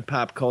had on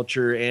pop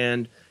culture.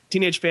 And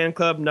Teenage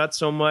Fanclub, not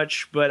so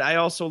much. But I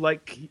also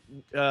like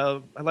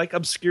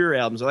obscure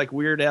albums. I like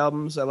weird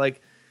albums. I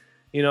like,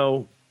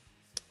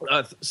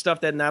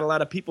 stuff that not a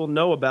lot of people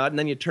know about, and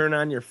then you turn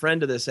on your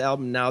friend to this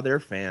album. Now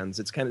they're fans.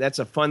 It's that's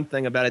a fun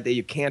thing about it that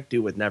you can't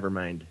do with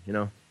Nevermind.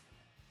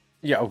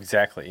 Yeah,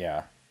 exactly.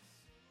 Yeah.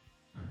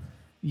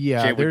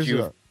 Yeah. Jay, would you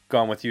have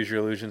gone with Use Your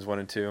Illusions 1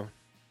 and 2?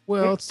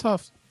 Well, it's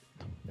tough.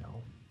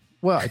 No.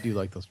 Well, I do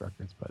like those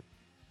records, but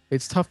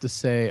it's tough to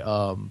say.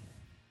 From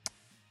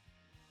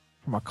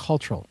a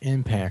cultural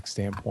impact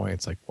standpoint,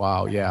 it's like,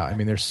 wow, yeah. I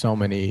mean, there's so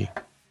many.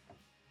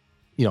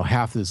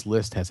 Half of this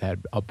list has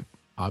had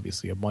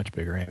obviously a much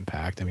bigger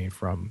impact. I mean,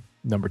 from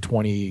number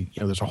 20,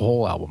 there's a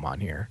whole album on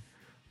here.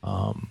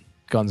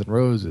 Guns N'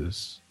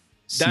 Roses.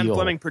 Don Seal.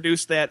 Fleming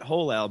produced that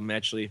whole album,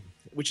 actually,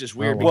 which is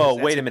weird. Whoa,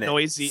 wait a minute.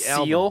 Noisy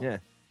Seal? album.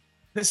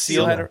 Yeah.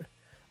 Seal had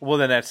well,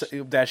 then that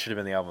should have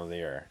been the album of the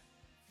year.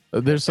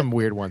 There's some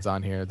weird ones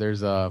on here.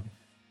 There's Urge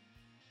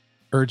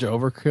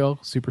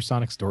Overkill,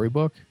 Supersonic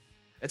Storybook.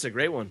 That's a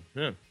great one.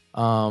 Yeah.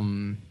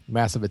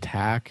 Massive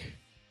Attack,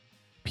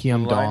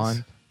 PM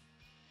Dawn,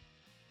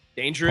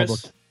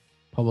 Dangerous,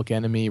 Public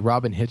Enemy,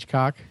 Robin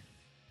Hitchcock.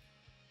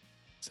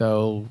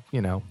 So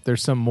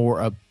there's some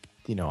more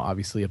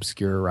obviously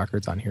obscure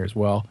records on here as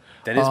well.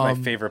 That is my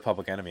favorite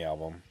Public Enemy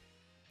album,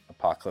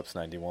 Apocalypse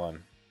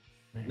 91.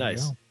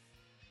 Nice.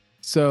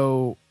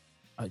 So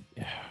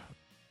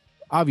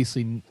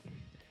obviously,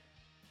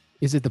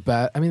 is it the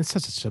best? I mean, it's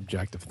such a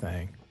subjective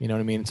thing. You know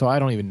what I mean? So I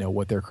don't even know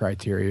what their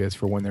criteria is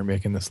for when they're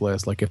making this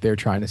list. Like if they're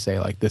trying to say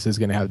like this is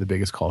going to have the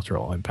biggest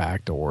cultural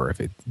impact, or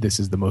if this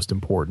is the most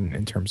important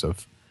in terms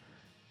of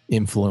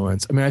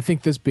influence. I mean, I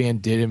think this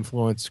band did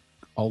influence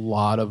a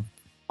lot of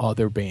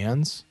other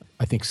bands.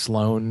 I think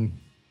Sloan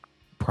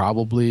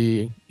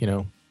probably,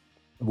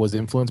 was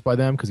influenced by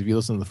them, because if you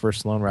listen to the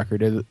first Sloan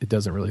record, it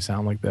doesn't really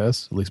sound like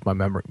this. At least my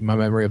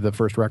memory of the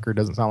first record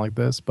doesn't sound like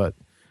this, but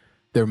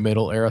their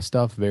middle era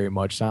stuff very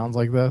much sounds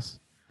like this.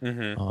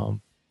 Mm-hmm.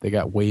 They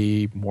got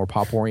way more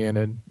pop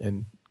oriented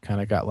and kind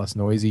of got less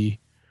noisy.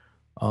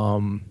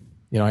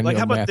 Like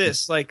how about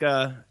this? Like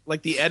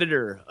the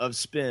editor of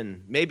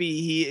Spin.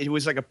 Maybe it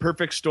was like a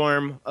perfect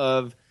storm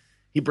of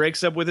he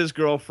breaks up with his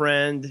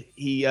girlfriend.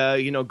 He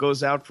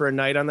goes out for a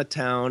night on the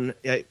town.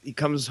 He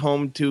comes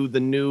home to the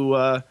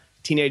new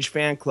Teenage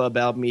Fan Club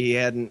album he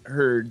hadn't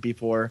heard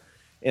before,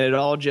 and it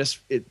all just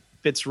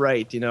fits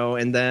right,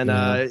 And then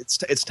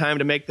it's time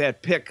to make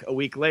that pick a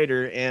week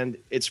later, and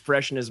it's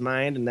fresh in his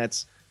mind, and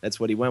that's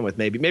what he went with.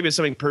 Maybe it's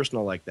something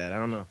personal like that. I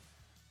don't know.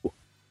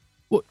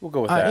 We'll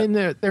go with that. And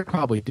they're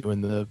probably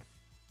doing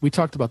we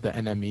talked about the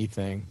NME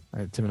thing.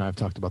 Tim and I have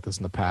talked about this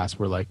in the past,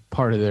 where like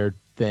part of their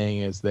thing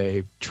is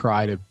they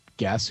try to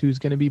guess who's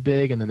going to be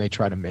big, and then they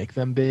try to make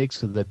them big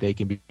so that they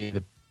can be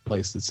the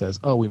place that says,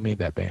 "Oh, we made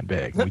that band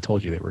big. We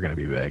told you they were going to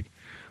be big."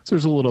 So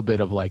there's a little bit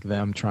of like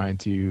them trying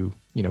to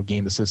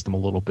game the system a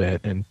little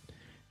bit and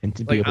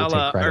to be able to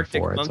take credit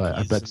Arctic for it. So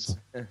I bet.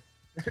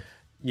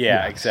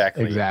 Yeah, yes,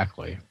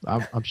 exactly.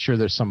 I'm sure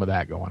there's some of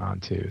that going on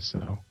too.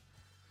 So.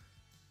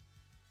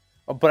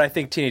 But I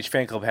think Teenage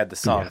Fan Club had the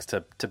songs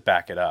to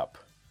back it up,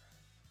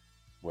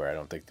 where I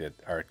don't think that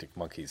Arctic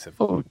Monkeys have.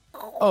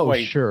 Oh,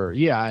 sure,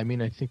 yeah. I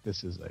mean, I think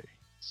this is a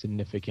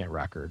significant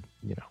record.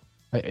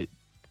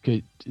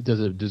 Does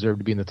it deserve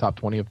to be in the top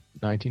 20 of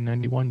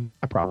 1991?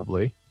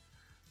 Probably.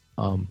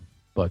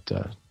 But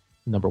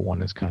number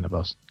one is kind of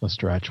a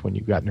stretch when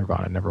you've got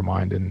Nirvana,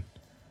 Nevermind, and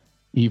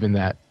even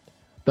that.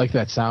 Like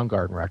that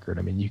Soundgarden record,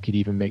 I mean, you could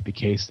even make the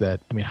case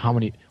that, I mean, how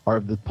many are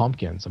the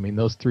Pumpkins? I mean,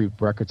 those three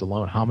records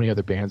alone, how many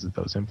other bands did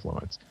those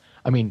influence?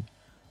 I mean,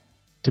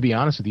 to be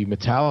honest with you,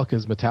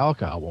 Metallica's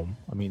Metallica album,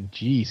 I mean,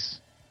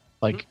 geez,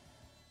 like,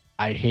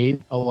 I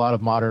hate a lot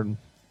of modern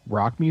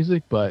rock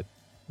music, but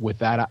with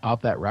that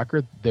off that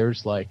record,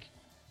 there's like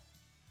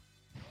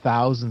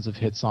thousands of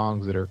hit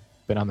songs that are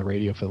been on the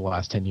radio for the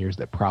last 10 years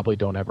that probably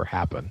don't ever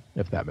happen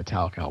if that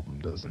Metallica album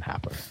doesn't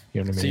happen. You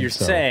know what I mean? So you're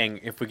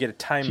saying if we get a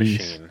time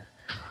machine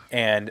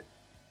and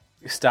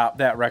stop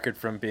that record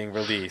from being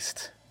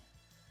released,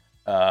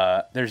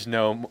 there's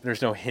no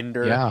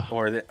hinder,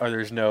 or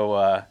there's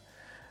no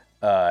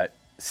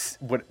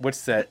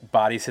what's that,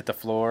 Bodies Hit the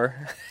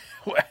Floor,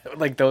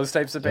 like those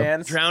types of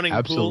bands, Drowning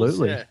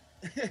absolutely Pools.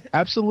 Yeah.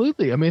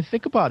 Absolutely. I mean,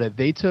 think about it.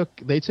 They took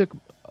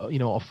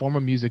a form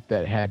of music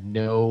that had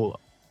no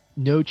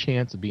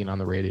chance of being on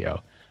the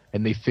radio,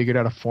 and they figured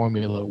out a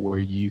formula where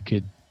you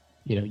could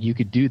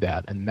do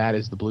that, and that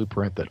is the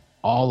blueprint that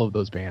all of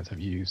those bands have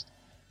used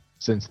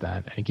since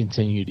then and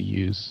continue to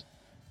use.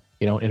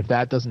 And if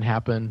that doesn't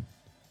happen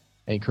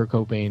and Kurt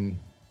Cobain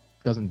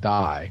doesn't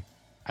die,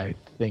 I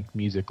think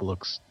music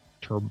looks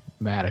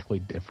dramatically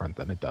different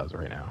than it does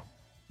right now.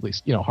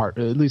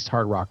 At least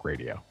hard rock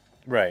radio.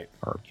 Right.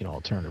 Or,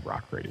 alternative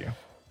rock radio.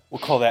 We'll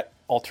call that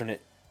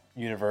alternate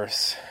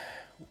universe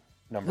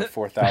number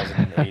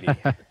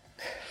 4080.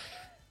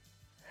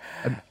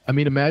 I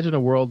mean, imagine a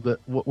world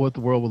what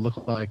the world would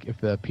look like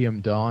if the PM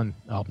Dawn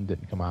album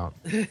didn't come out.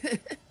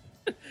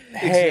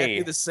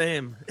 Exactly the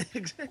same.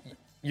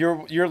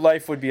 Your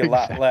life would be a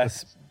lot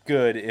less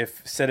good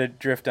if Set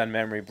Adrift on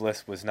Memory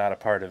Bliss was not a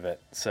part of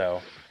it.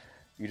 So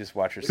you just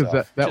watch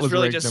yourself. That was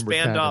really ranked just number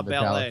 10 Spandau in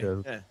Ballet.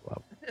 Metallica's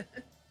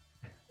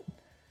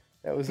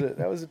Yeah.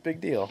 That was a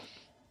big deal.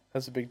 That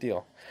was a big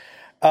deal.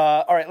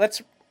 All right,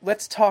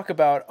 let's talk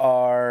about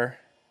our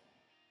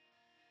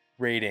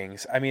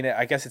ratings. I mean,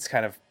 I guess it's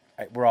kind of,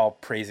 we're all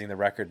praising the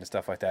record and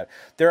stuff like that.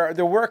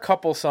 There were a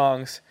couple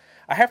songs.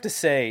 I have to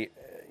say,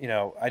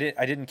 I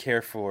didn't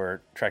care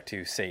for track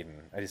 2,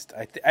 Satan.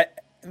 I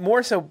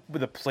more so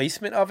with the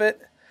placement of it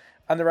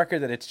on the record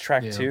that it's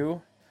track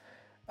 2.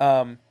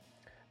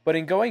 But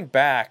in going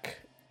back,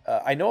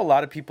 I know a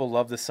lot of people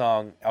love the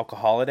song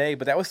Alcoholiday,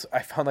 but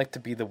I found like to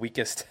be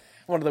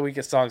one of the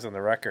weakest songs on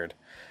the record.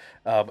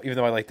 Even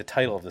though I like the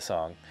title of the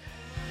song.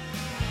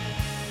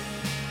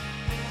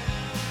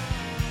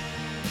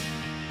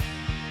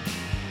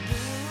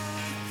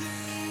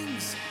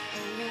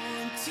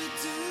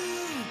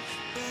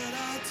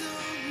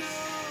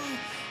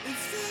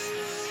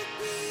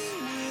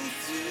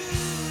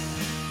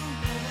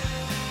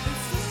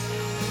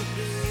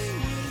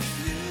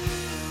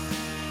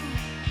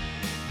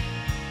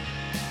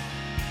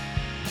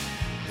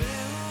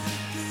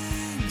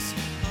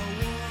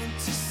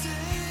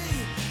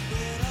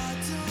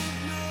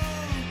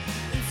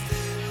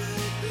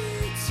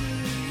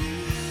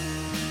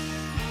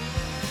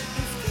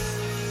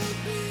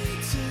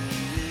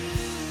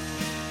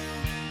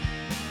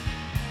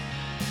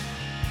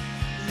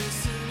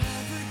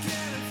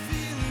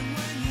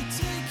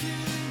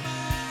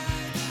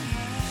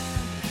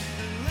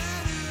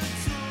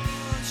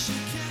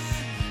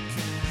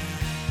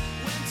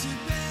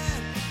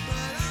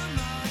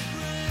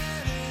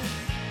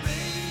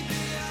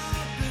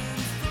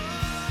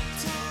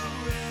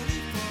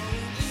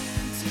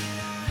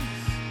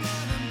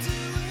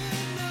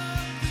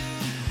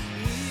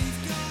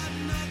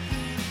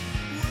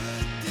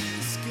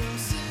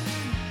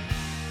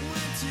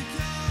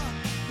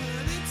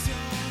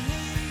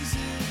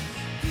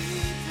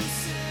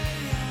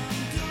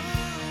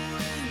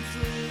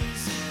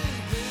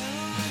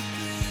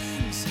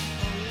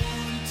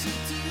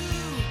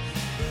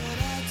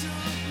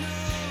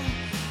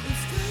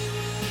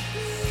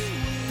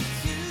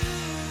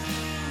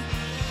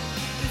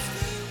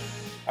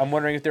 I'm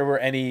wondering if there were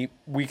any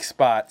weak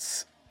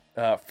spots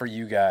for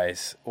you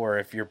guys, or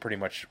if you're pretty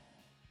much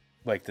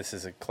like this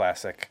is a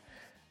classic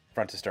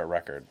front to start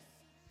record.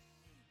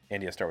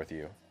 Andy, I'll start with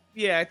you.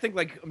 Yeah, I think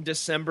like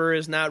December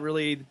is not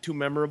really too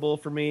memorable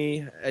for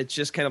me. It's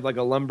just kind of like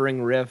a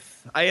lumbering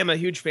riff. I am a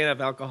huge fan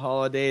of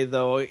Alcoholiday,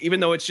 though,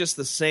 even though it's just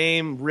the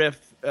same riff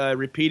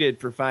repeated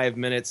for 5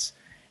 minutes.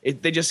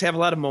 They just have a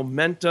lot of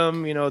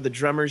momentum. You know, the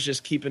drummer's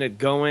just keeping it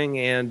going,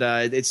 and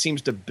it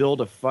seems to build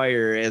a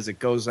fire as it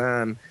goes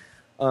on.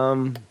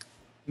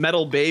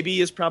 Metal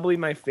Baby is probably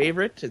my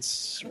favorite.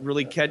 It's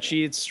really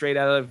catchy. It's straight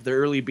out of the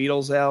early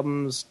Beatles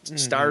albums.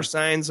 Star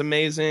Sign's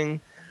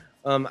amazing.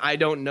 I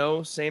Don't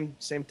Know, same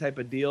type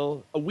of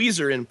deal. A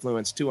Weezer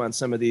influence, too, on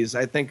some of these.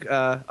 I think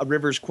a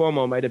Rivers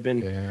Cuomo might have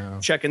been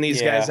checking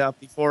these guys out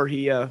before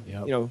he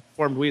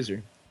formed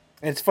Weezer.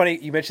 And it's funny,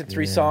 you mentioned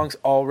 3 songs,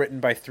 all written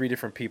by 3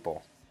 different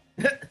people.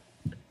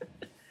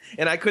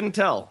 And I couldn't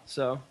tell,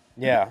 so.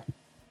 Yeah.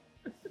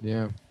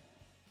 Yeah.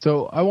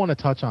 So I want to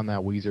touch on that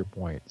Weezer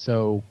point.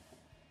 So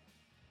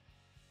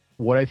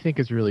what I think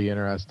is really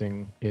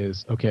interesting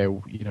is, okay,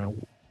 you know,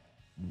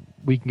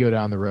 we can go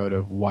down the road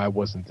of why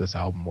wasn't this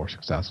album more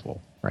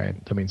successful, right?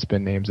 I mean,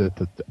 Spin names it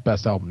the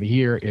best album of the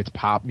year. It's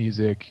pop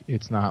music.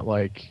 It's not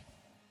like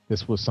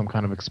this was some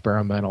kind of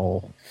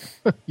experimental,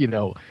 you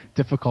know,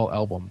 difficult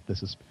album.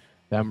 This is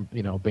them,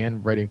 you know,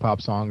 band writing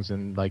pop songs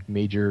and like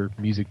major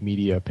music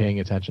media paying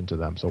attention to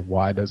them. So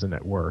why doesn't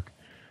it work?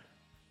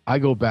 I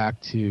go back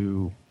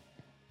to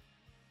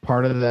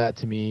part of that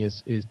to me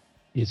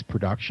is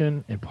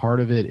production, and part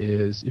of it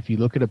is if you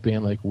look at a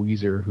band like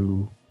Weezer,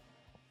 who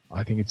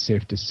I think it's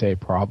safe to say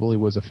probably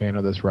was a fan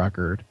of this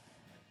record,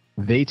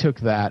 they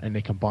took that and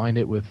they combined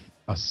it with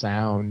a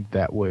sound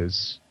that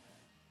was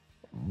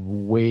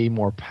way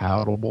more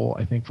palatable,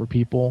 I think, for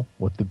people,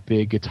 with the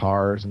big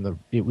guitars and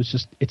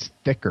it's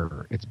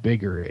thicker, it's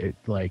bigger, it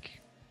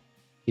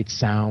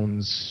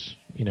sounds,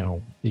 you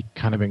know, it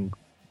kind of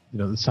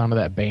the sound of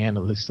that band,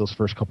 at least those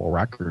first couple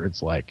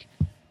records, like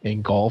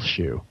in Golf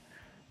Shoe.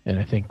 And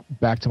I think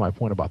back to my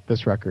point about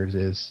this record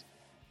is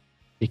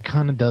it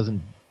kind of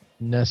doesn't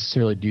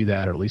necessarily do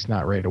that, or at least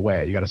not right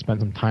away. You got to spend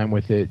some time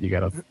with it. You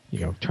got to,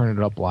 you know, turn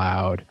it up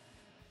loud.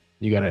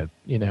 You got to,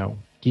 you know,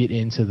 get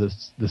into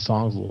the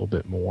songs a little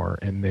bit more.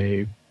 And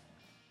they,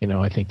 you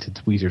know, I think to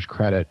Weezer's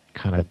credit,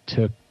 kind of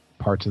took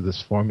parts of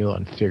this formula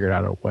and figured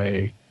out a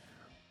way,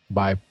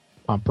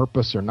 on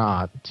purpose or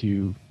not, to,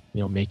 you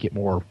know, make it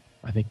more,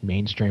 I think,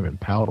 mainstream and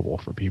palatable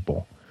for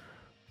people.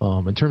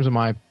 In terms of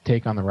my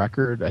take on the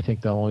record, I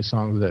think the only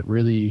songs that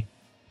really,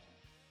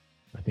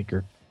 I think,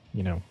 are,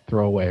 you know,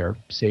 throwaway are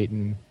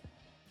Satan.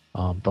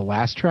 The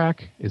last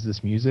track is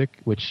This Music,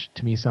 which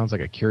to me sounds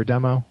like a Cure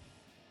demo.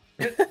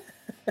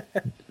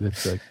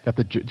 It's like got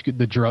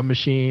the drum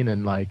machine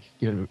and, like,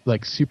 you know,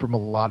 like super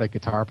melodic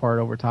guitar part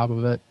over top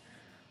of it.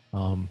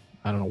 I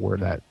don't know where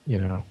that, you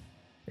know,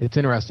 it's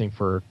interesting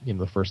for, you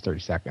know, the first 30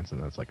 seconds,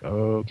 and then it's like,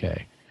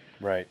 okay,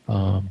 right.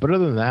 But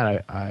other than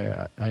that,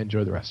 I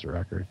enjoy the rest of the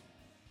record.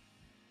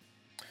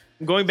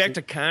 Going back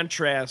to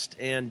contrast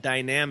and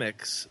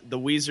dynamics, the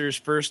Weezer's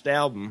first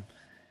album,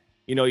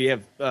 you know, you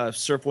have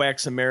Surf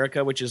Wax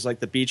America, which is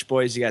like the Beach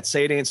Boys. You got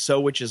Say It Ain't So,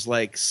 which is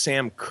like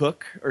Sam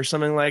Cooke or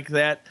something like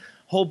that.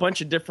 Whole bunch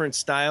of different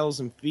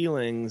styles and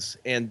feelings.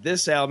 And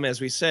this album,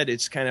 as we said,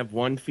 it's kind of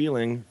one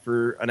feeling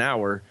for an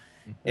hour.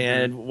 Mm-hmm.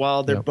 And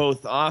while they're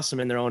both awesome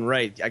in their own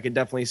right, I could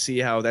definitely see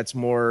how that's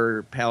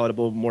more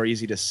palatable, more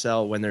easy to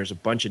sell when there's a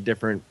bunch of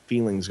different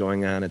feelings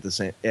going on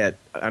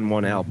on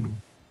one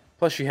album.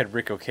 Plus, you had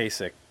Rick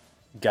Ocasek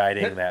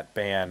guiding that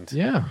band.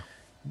 Yeah.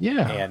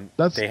 And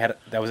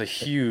that was a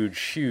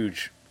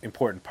huge,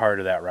 important part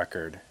of that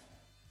record.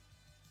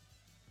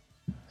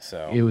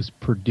 So it was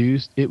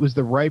produced. It was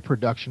the right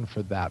production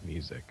for that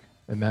music,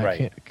 and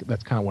that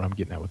that's kind of what I'm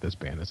getting at with this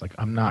band. It's like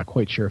I'm not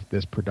quite sure if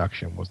this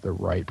production was the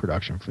right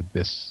production for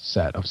this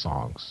set of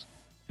songs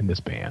in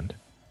this band.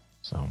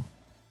 So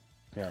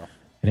yeah.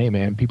 And hey,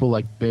 man, people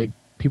like big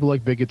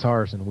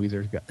guitars, and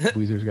Weezer's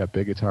got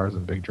big guitars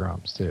and big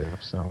drums too.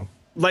 So,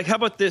 like, how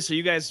about this? Are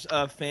you guys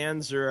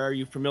fans, or are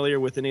you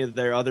familiar with any of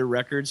their other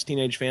records,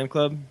 Teenage Fan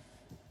Club?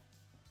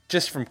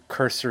 Just from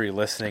cursory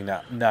listening,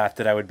 not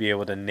that I would be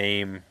able to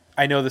name.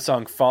 I know the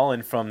song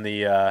 "Fallen" from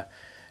the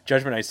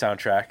Judgment Night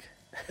soundtrack.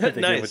 They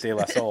did with De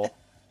La Soul.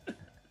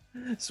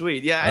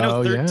 Sweet, yeah, I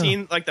know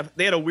 13. Yeah.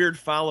 They had a weird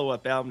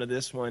follow-up album to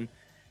this one,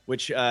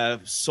 which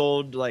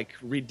sold like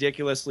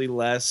ridiculously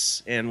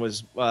less and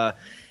was.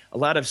 A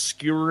lot of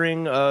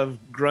skewering of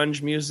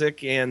grunge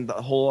music and the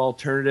whole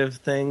alternative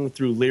thing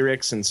through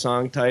lyrics and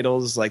song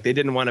titles. Like, they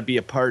didn't want to be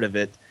a part of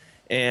it,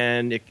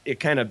 and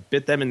it kind of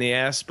bit them in the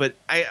ass. But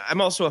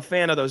I'm also a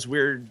fan of those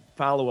weird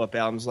follow-up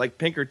albums, like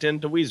Pinkerton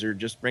to Weezer,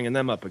 just bringing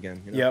them up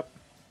again. You know? Yep.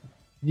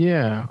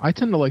 Yeah, I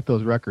tend to like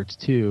those records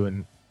too,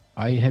 and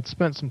I had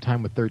spent some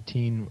time with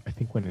 13, I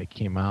think, when it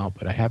came out,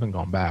 but I haven't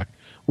gone back.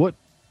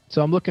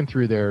 So I'm looking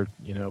through their,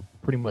 you know,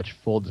 pretty much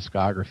full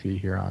discography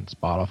here on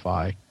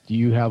Spotify. Do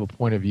you have a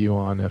point of view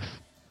on if,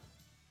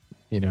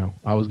 you know,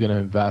 I was going to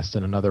invest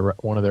in another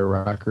one of their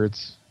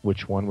records,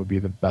 which one would be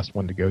the best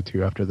one to go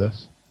to after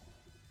this?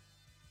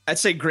 I'd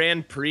say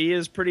Grand Prix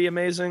is pretty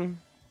amazing.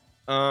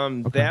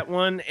 Okay. That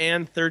one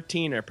and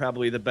 13 are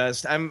probably the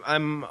best.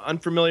 I'm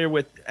unfamiliar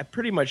with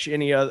pretty much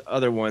any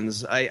other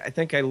ones. I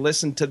think I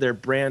listened to their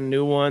brand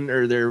new one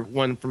or their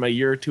one from a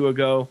year or two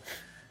ago,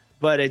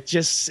 but it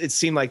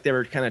seemed like they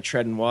were kind of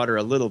treading water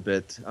a little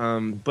bit.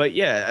 But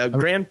yeah,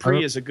 Grand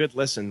Prix is a good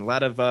listen. A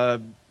lot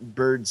of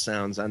bird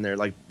sounds on there,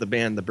 like the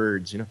band The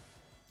Byrds, you know.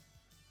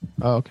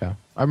 Oh, okay.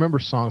 I remember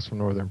songs from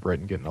Northern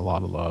Britain getting a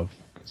lot of love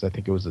because I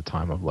think it was the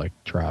time of like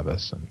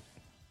Travis and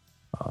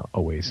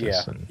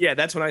Oasis. Yeah,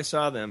 that's when I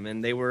saw them,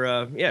 and they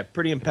were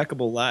pretty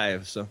impeccable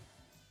live. So,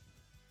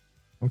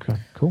 okay,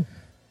 cool.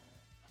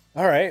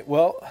 All right,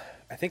 well,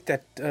 I think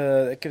that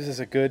gives us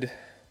a good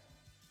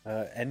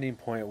ending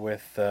point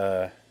with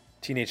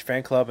Teenage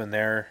Fanclub and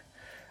their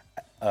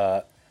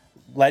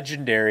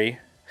legendary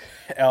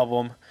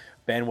album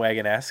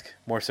Bandwagon-esque,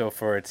 more so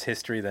for its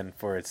history than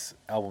for its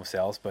album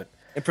sales, but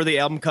and for the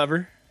album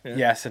cover,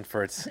 yes, and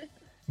for its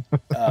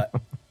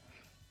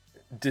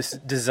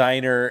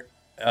designer.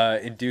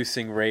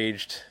 Inducing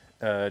raged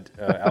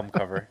album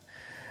cover.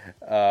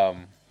 I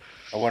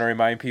want to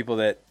remind people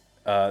that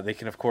they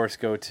can, of course,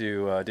 go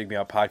to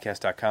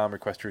digmeoutpodcast.com,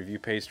 request a review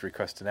page to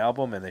request an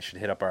album, and they should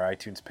hit up our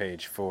iTunes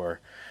page for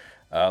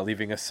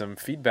leaving us some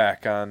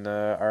feedback on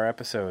our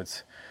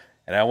episodes.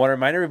 And I want to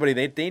remind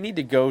everybody they need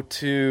to go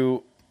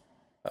to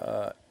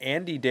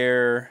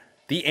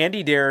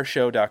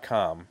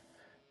theandydareshow.com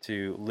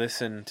to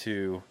listen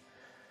to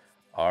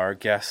our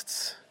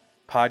guests'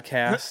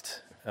 podcast.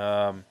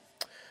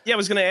 Yeah, I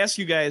was going to ask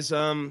you guys.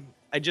 I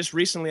just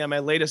recently, on my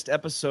latest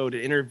episode,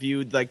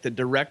 interviewed like the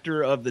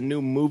director of the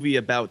new movie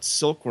about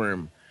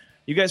Silkworm.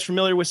 You guys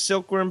familiar with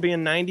Silkworm being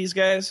 90s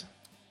guys?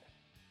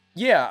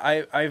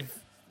 Yeah, I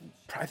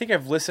think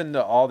I've listened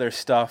to all their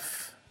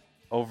stuff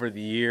over the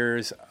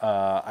years.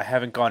 I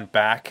haven't gone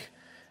back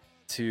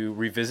to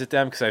revisit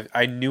them because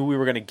I knew we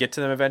were going to get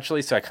to them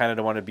eventually, so I kind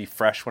of wanted to be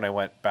fresh when I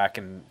went back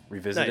and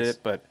revisited it.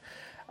 But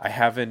I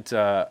haven't.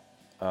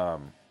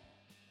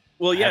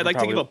 Well, yeah, I'd like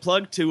to give a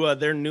plug to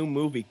their new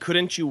movie,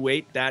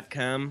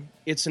 Couldn'tYouWait.com.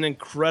 It's an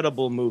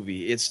incredible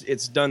movie.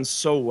 It's done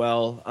so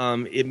well.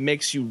 It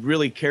makes you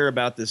really care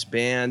about this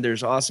band.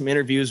 There's awesome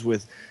interviews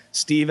with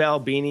Steve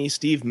Albini,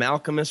 Steve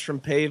Malcolmus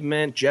from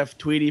Pavement, Jeff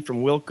Tweedy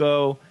from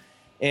Wilco,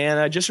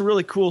 and just a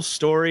really cool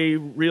story,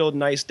 real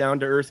nice,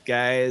 down-to-earth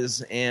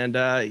guys. And,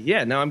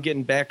 now I'm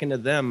getting back into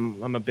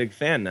them. I'm a big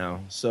fan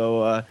now.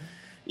 So,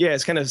 yeah,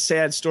 it's kind of a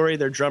sad story.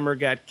 Their drummer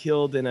got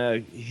killed in a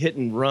hit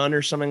and run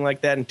or something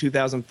like that in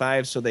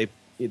 2005, so they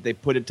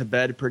put it to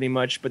bed pretty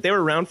much. But they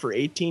were around for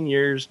 18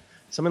 years,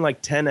 something like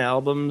 10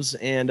 albums,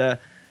 and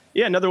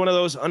another one of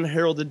those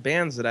unheralded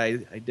bands that I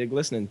dig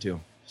listening to.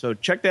 So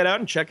check that out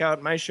and check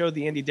out my show,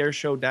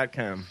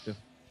 theandydareshow.com.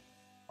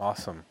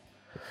 Awesome.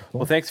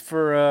 Well, thanks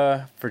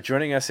for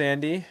joining us,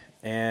 Andy,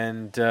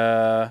 and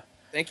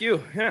thank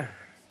you. Yeah,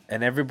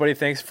 and everybody,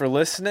 thanks for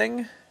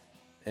listening.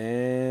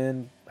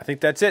 And I think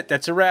that's it.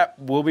 That's a wrap.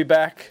 We'll be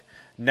back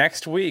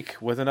next week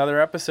with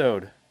another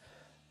episode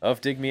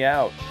of Dig Me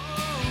Out.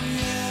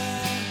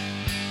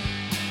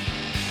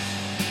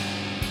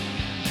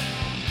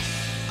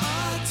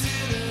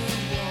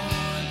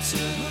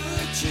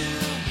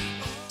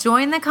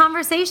 Join the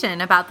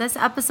conversation about this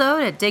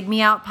episode at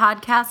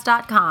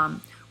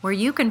digmeoutpodcast.com, where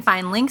you can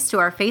find links to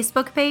our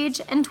Facebook page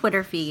and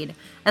Twitter feed,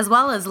 as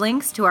well as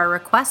links to our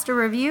Request a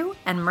Review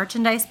and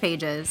merchandise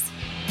pages.